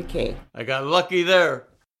 call me Kay. I got lucky there.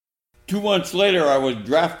 2 months later, I was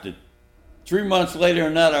drafted. 3 months later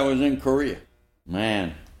than that, I was in Korea.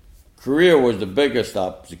 Man, Korea was the biggest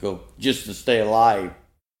obstacle, just to stay alive.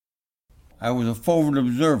 I was a forward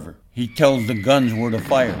observer. He tells the guns where to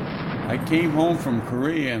fire. I came home from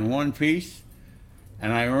Korea in one piece,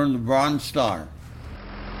 and I earned the Bronze Star.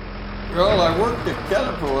 Well, I worked at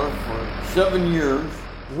Caterpillar for 7 years,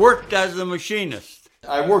 worked as a machinist.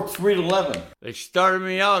 I worked 3 to 11. They started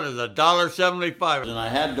me out as $1.75, and I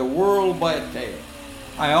had the world by a tail.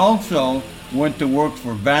 I also went to work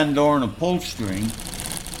for Van Dorn Upholstery,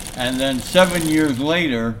 and then 7 years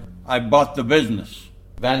later, I bought the business.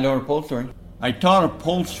 Van Dorn Upholstery. I taught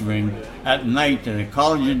upholstering at night at a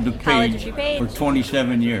college in DuPage for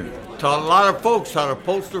 27 years. Taught a lot of folks how to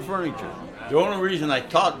upholster furniture. The only reason I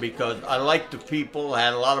taught because I liked the people, I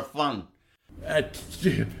had a lot of fun.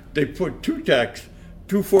 They put two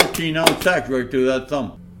 14-ounce tacks right through that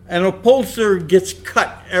thumb. An upholsterer gets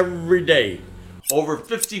cut every day. Over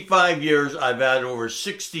 55 years, I've had over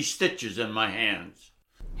 60 stitches in my hands.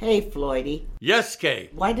 Hey, Floydie. Yes, Kay.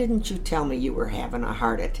 Why didn't you tell me you were having a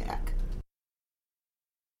heart attack?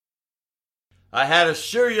 I had a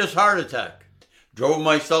serious heart attack. Drove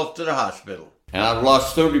myself to the hospital. And I've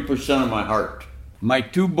lost 30% of my heart. My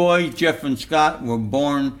 2 boys, Jeff and Scott, were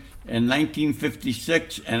born in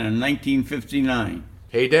 1956 and in 1959.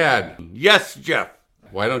 Hey, Dad. Yes, Jeff.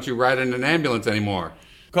 Why don't you ride in an ambulance anymore?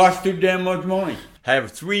 Costs too damn much money. I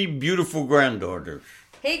have 3 beautiful granddaughters.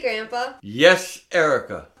 Hey, Grandpa. Yes,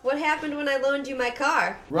 Erica. What happened when I loaned you my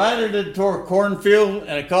car? Riding it toward a cornfield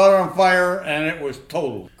and it caught on fire and it was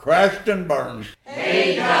totaled. Crashed and burned.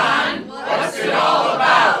 Hey, John. What's it all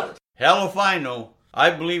about? Hell if I know.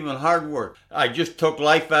 I believe in hard work. I just took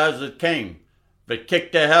life as it came. If it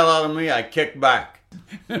kicked the hell out of me, I kicked back.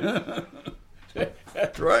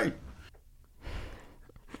 That's right.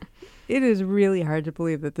 It is really hard to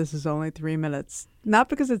believe that this is only 3 minutes. Not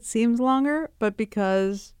because it seems longer, but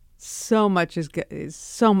because so much is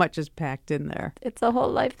packed in there. It's a whole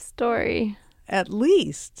life story. At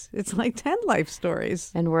least. It's like 10 life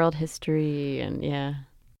stories. And world history, and yeah.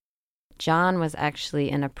 John was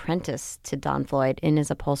actually an apprentice to Don Floyd in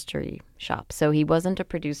his upholstery shop. So he wasn't a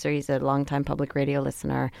producer. He's a longtime public radio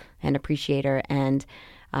listener and appreciator. And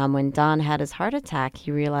when Don had his heart attack,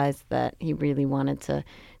 he realized that he really wanted to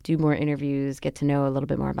do more interviews, get to know a little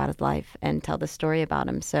bit more about his life, and tell the story about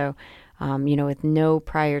him. So, with no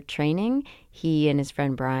prior training, he and his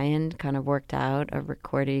friend Brian kind of worked out a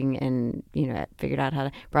recording and, figured out how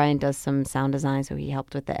to. Brian does some sound design, so he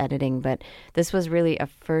helped with the editing. But this was really a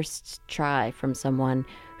first try from someone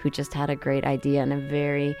who just had a great idea and a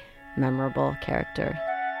very memorable character.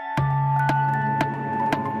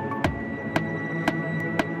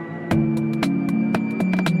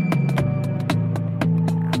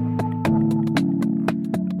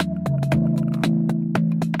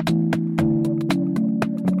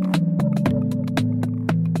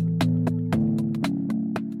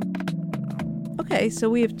 Okay, so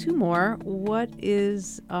we have two more. What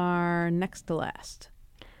is our next to last?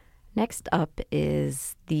 Next up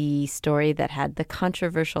is the story that had the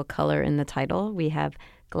controversial color in the title. We have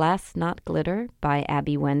Glass Not Glitter by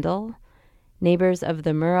Abby Wendell. Neighbors of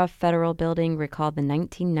the Murrah Federal Building recall the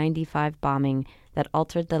 1995 bombing that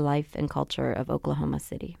altered the life and culture of Oklahoma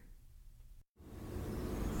City.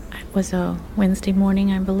 It was a Wednesday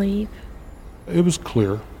morning, I believe. It was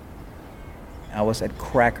clear. I was at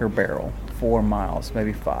Cracker Barrel, 4 miles,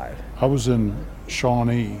 maybe 5. I was in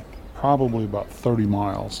Shawnee, probably about 30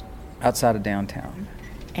 miles. Outside of downtown.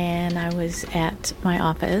 And I was at my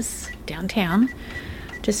office downtown,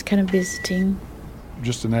 just kind of visiting.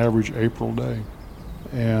 Just an average April day.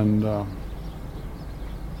 And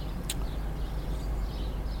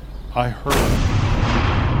I heard.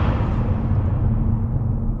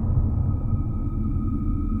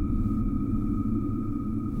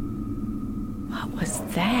 What was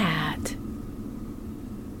that?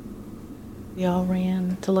 We all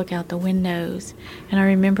ran to look out the windows, and I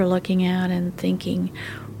remember looking out and thinking,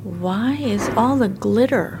 why is all the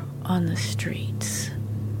glitter on the streets?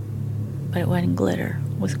 But it wasn't glitter,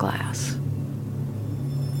 it was glass.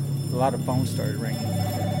 A lot of phones started ringing.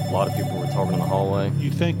 A lot of people were talking in the hallway.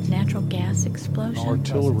 You think natural gas explosion?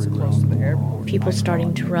 Artillery round. People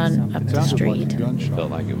starting to run up the street.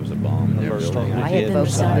 Felt like it was a bomb. I had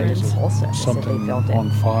folks sounded impulsive. Something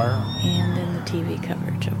on fire. And then the TV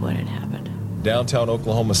coverage of what had happened. Downtown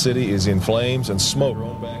Oklahoma City is in flames and smoke. We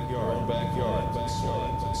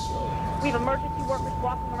have emergency workers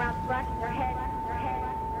walking around scratching their heads.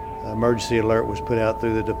 Emergency alert was put out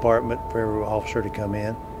through the department for every officer to come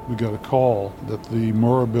in. We got a call that the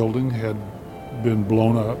Murrah building had been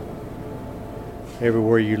blown up.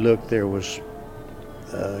 Everywhere you looked, there was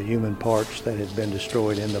human parts that had been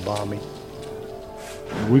destroyed in the bombing.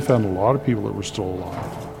 We found a lot of people that were still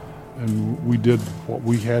alive, and we did what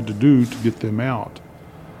we had to do to get them out.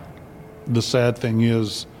 The sad thing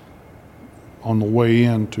is, on the way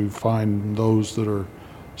in to find those that are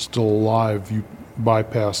still alive, you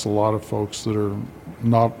bypass a lot of folks that are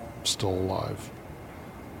not still alive.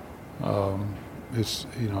 It's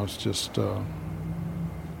just a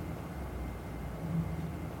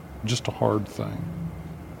hard thing.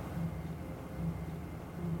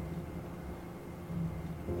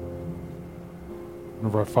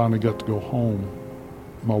 Whenever I finally got to go home,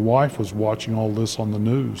 my wife was watching all this on the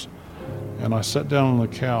news, and I sat down on the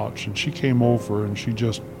couch, and she came over and she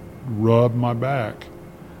just rubbed my back.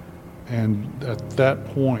 And at that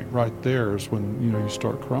point right there is when, you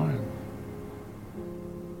start crying.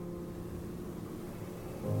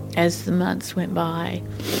 As the months went by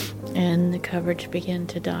and the coverage began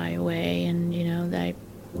to die away and, they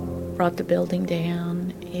brought the building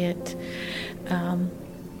down, it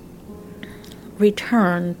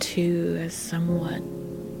returned to a somewhat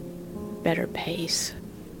better pace,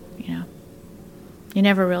 You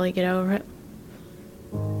never really get over it.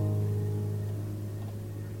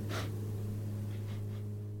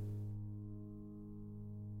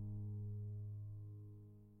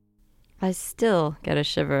 I still get a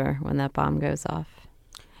shiver when that bomb goes off.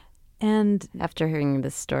 And after hearing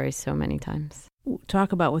this story so many times.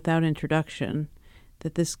 Talk about without introduction,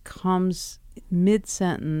 that this comes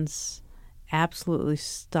mid-sentence, absolutely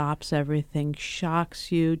stops everything,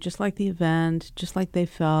 shocks you, just like the event, just like they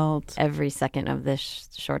felt. Every second of this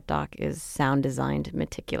short doc is sound designed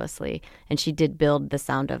meticulously, and she did build the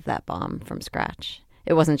sound of that bomb from scratch.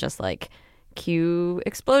 It wasn't just like cue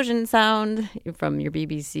explosion sound from your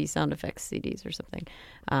BBC sound effects CDs or something.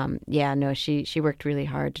 She worked really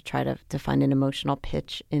hard to try to find an emotional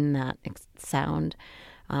pitch in that sound.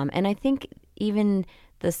 And I think even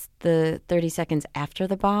the 30 seconds after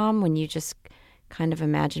the bomb, when you just kind of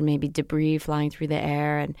imagine maybe debris flying through the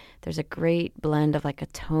air, and there's a great blend of like a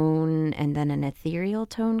tone and then an ethereal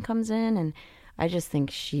tone comes in. And I just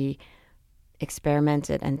think she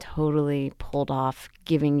experimented and totally pulled off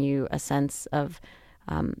giving you a sense of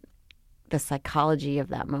the psychology of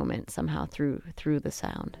that moment somehow through the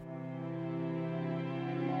sound.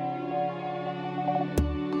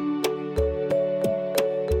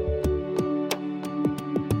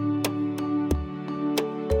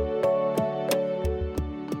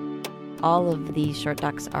 All of these short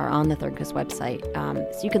docs are on the Third Coast website,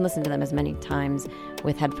 so you can listen to them as many times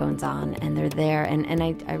with headphones on, and they're there. And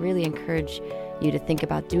I really encourage you to think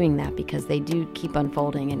about doing that, because they do keep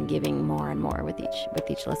unfolding and giving more and more with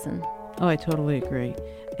each listen. Oh, I totally agree.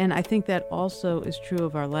 And I think that also is true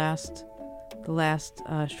of the last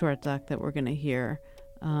short doc that we're going to hear,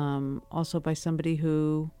 also by somebody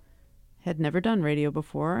who had never done radio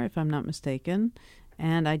before, if I'm not mistaken.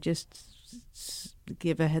 And I just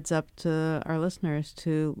give a heads up to our listeners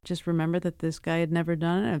to just remember that this guy had never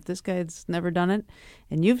done it. And if this guy's never done it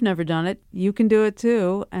and you've never done it, you can do it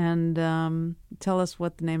too. And tell us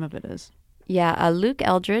what the name of it is. Yeah, Luke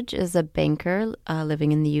Eldridge is a banker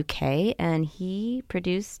living in the UK, and he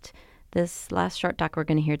produced this last short doc we're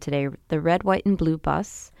going to hear today, The Red, White, and Blue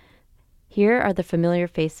Bus. Here are the familiar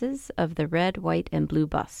faces of the red, white, and blue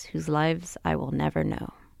bus, whose lives I will never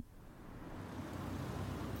know.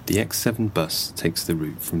 The X7 bus takes the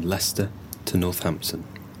route from Leicester to Northampton.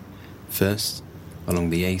 First, along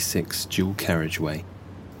the A6 dual carriageway,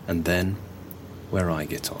 and then, where I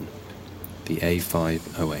get on, the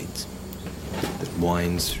A508, that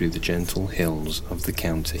winds through the gentle hills of the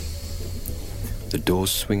county. The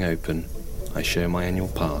doors swing open, I show my annual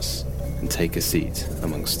pass, and take a seat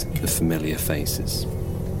amongst the familiar faces.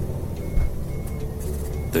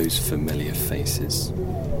 Those familiar faces.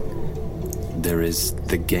 There is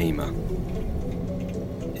the gamer.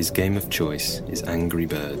 His game of choice is Angry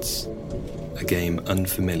Birds, a game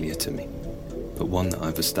unfamiliar to me, but one that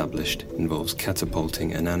I've established involves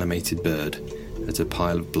catapulting an animated bird at a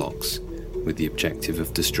pile of blocks with the objective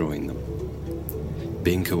of destroying them.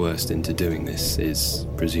 Being coerced into doing this is,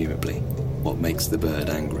 presumably, what makes the bird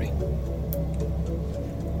angry.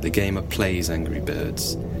 The gamer plays Angry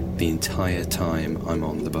Birds the entire time I'm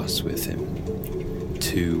on the bus with him.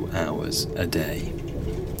 2 hours a day.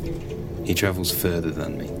 He travels further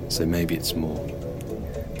than me, so maybe it's more.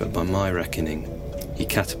 But by my reckoning, he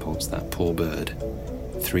catapults that poor bird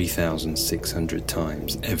 3,600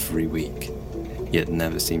 times every week, yet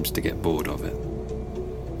never seems to get bored of it.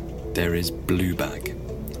 There is Bluebag,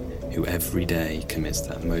 who every day commits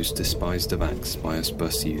that most despised of acts by us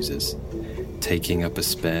bus users, taking up a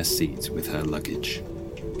spare seat with her luggage.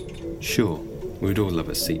 Sure, we'd all love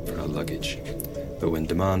a seat for our luggage, but when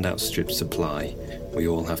demand outstrips supply, we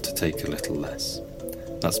all have to take a little less.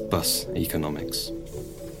 That's bus economics.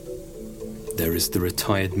 There is the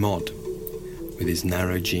retired mod, with his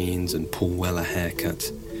narrow jeans and Paul Weller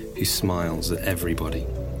haircut, who smiles at everybody.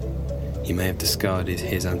 He may have discarded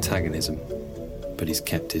his antagonism, but he's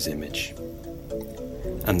kept his image.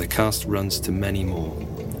 And the cast runs to many more.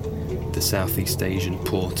 The Southeast Asian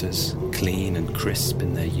porters, clean and crisp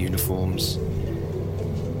in their uniforms.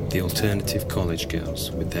 The alternative college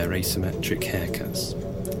girls with their asymmetric haircuts.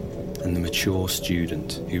 And the mature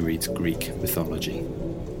student who reads Greek mythology.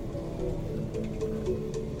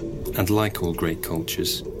 And like all great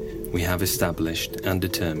cultures, we have established and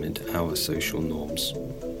determined our social norms.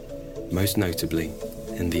 Most notably,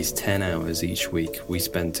 in these 10 hours each week we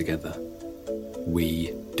spend together,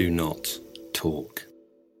 we do not talk.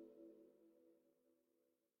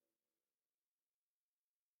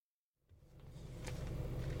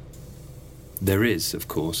 There is, of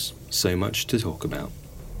course, so much to talk about.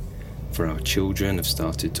 For our children have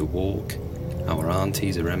started to walk, our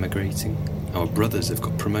aunties are emigrating, our brothers have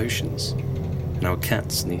got promotions, and our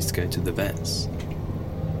cats need to go to the vets.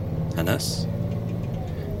 And us?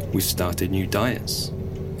 We've started new diets,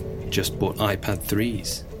 just bought iPad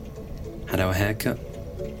 3s, had our hair cut,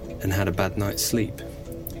 and had a bad night's sleep.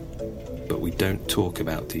 But we don't talk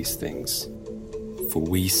about these things, for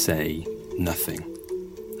we say nothing.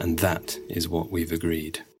 And that is what we've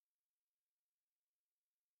agreed.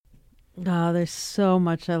 Oh, there's so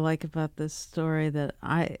much I like about this story that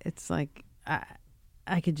I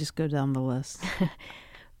could just go down the list.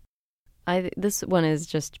 This one is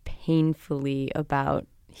just painfully about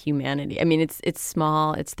humanity. I mean, it's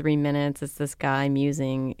small, it's 3 minutes, it's this guy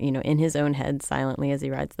musing, in his own head silently as he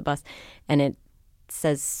rides the bus. And it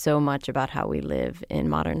says so much about how we live in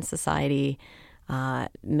modern society.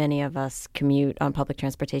 Many of us commute on public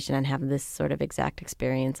transportation and have this sort of exact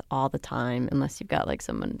experience all the time, unless you've got like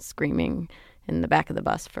someone screaming in the back of the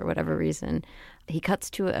bus for whatever reason. He cuts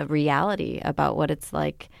to a reality about what it's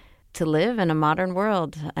like to live in a modern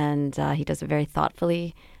world, and he does it very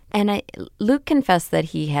thoughtfully. And Luke confessed that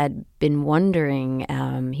he had been wondering,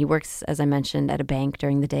 he works, as I mentioned, at a bank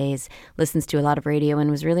during the days, listens to a lot of radio,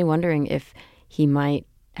 and was really wondering if he might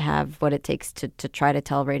have what it takes to try to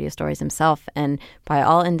tell radio stories himself. And by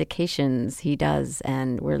all indications, he does.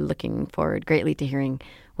 And we're looking forward greatly to hearing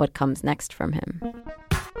what comes next from him.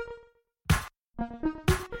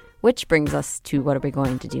 Which brings us to what are we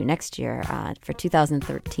going to do next year. For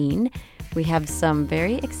 2013, we have some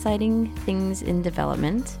very exciting things in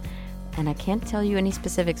development. And I can't tell you any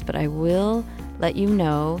specifics, but I will let you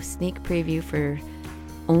know, sneak preview for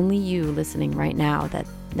only you listening right now, that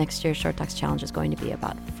next year's Short Talks Challenge is going to be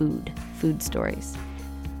about food stories.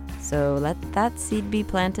 So let that seed be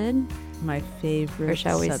planted. My favorite Or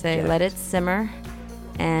shall we say, let it simmer.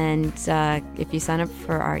 And if you sign up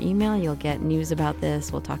for our email, you'll get news about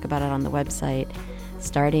this. We'll talk about it on the website.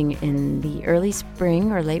 Starting in the early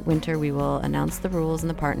spring or late winter, we will announce the rules and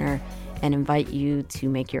the partner and invite you to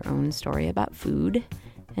make your own story about food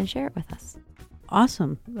and share it with us.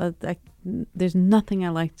 Awesome. There's nothing I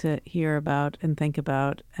like to hear about and think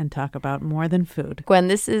about and talk about more than food. Gwen,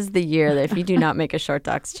 this is the year that if you do not make a Short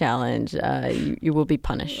Talks Challenge, you will be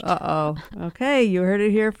punished. Uh-oh. Okay, you heard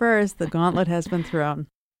it here first. The gauntlet has been thrown.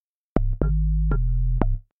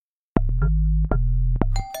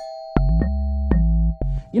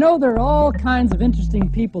 You know, there are all kinds of interesting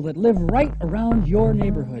people that live right around your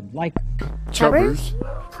neighborhood, like Chubbers,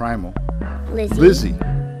 Primal, Lizzie.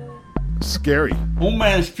 Scary. Old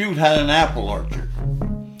Man Spute had an apple orchard,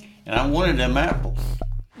 and I wanted them apples.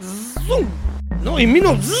 No, y me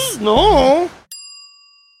no, no.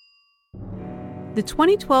 The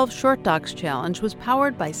 2012 Short Docs Challenge was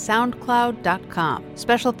powered by SoundCloud.com.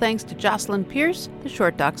 Special thanks to Jocelyn Pierce, the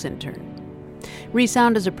Short Docs intern.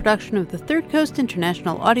 Resound is a production of the Third Coast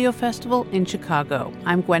International Audio Festival in Chicago.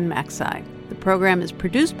 I'm Gwen Macsai. The program is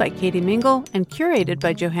produced by Katie Mingle and curated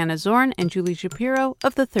by Johanna Zorn and Julie Shapiro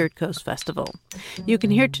of the Third Coast Festival. You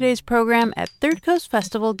can hear today's program at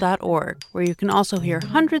thirdcoastfestival.org, where you can also hear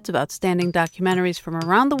hundreds of outstanding documentaries from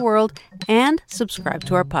around the world and subscribe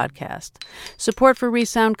to our podcast. Support for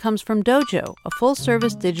Resound comes from Dojo, a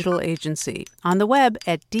full-service digital agency, on the web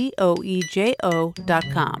at doejo.com.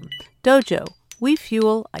 Dojo, we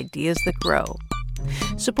fuel ideas that grow.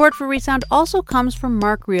 Support for Resound also comes from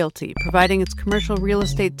Mark Realty, providing its commercial real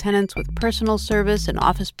estate tenants with personal service and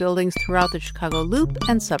office buildings throughout the Chicago Loop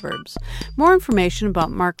and suburbs. More information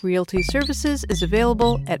about Mark Realty services is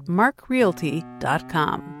available at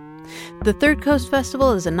markrealty.com. The Third Coast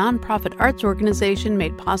Festival is a nonprofit arts organization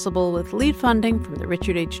made possible with lead funding from the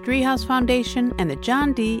Richard H. Driehaus Foundation and the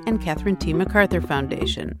John D. and Catherine T. MacArthur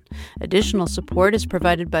Foundation. Additional support is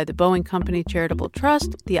provided by the Boeing Company Charitable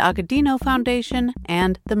Trust, the Agudino Foundation,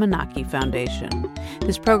 and the Menaki Foundation.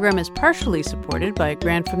 This program is partially supported by a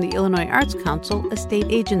grant from the Illinois Arts Council, a state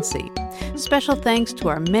agency. Special thanks to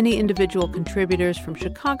our many individual contributors from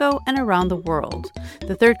Chicago and around the world.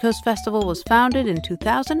 The Third Coast Festival was founded in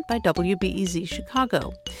 2000 by WBEZ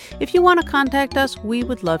Chicago. If you want to contact us, we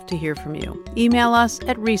would love to hear from you. Email us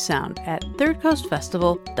at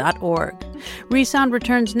resound@thirdcoastfestival.org. Resound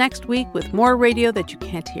returns next week with more radio that you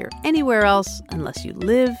can't hear anywhere else unless you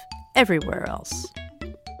live everywhere else.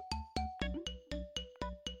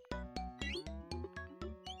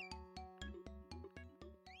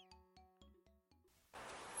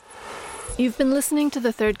 You've been listening to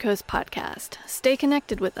the Third Coast Podcast. Stay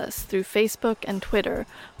connected with us through Facebook and Twitter,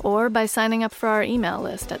 or by signing up for our email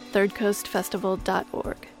list at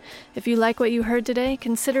thirdcoastfestival.org. If you like what you heard today,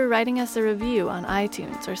 consider writing us a review on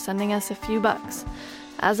iTunes or sending us a few bucks.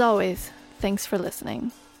 As always, thanks for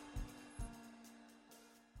listening.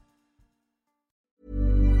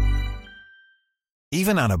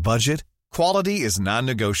 Even on a budget, quality is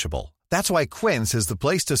non-negotiable. That's why Quince is the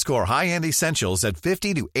place to score high-end essentials at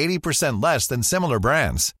 50 to 80% less than similar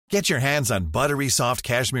brands. Get your hands on buttery soft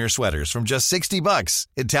cashmere sweaters from just $60,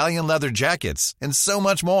 Italian leather jackets, and so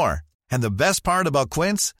much more. And the best part about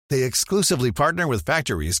Quince, they exclusively partner with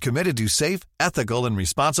factories committed to safe, ethical, and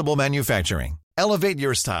responsible manufacturing. Elevate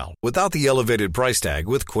your style without the elevated price tag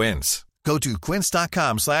with Quince. Go to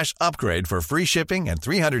quince.com/upgrade for free shipping and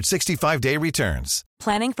 365-day returns.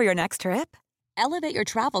 Planning for your next trip? Elevate your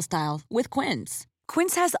travel style with Quince.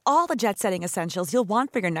 Quince has all the jet-setting essentials you'll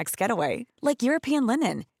want for your next getaway, like European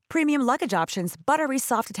linen, premium luggage options, buttery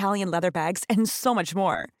soft Italian leather bags, and so much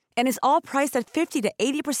more. And is all priced at 50 to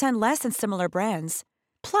 80% less than similar brands.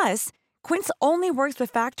 Plus, Quince only works with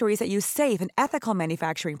factories that use safe and ethical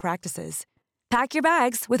manufacturing practices. Pack your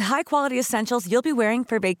bags with high-quality essentials you'll be wearing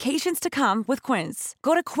for vacations to come with Quince.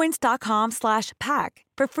 Go to quince.com/pack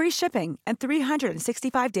for free shipping and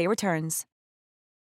 365-day returns.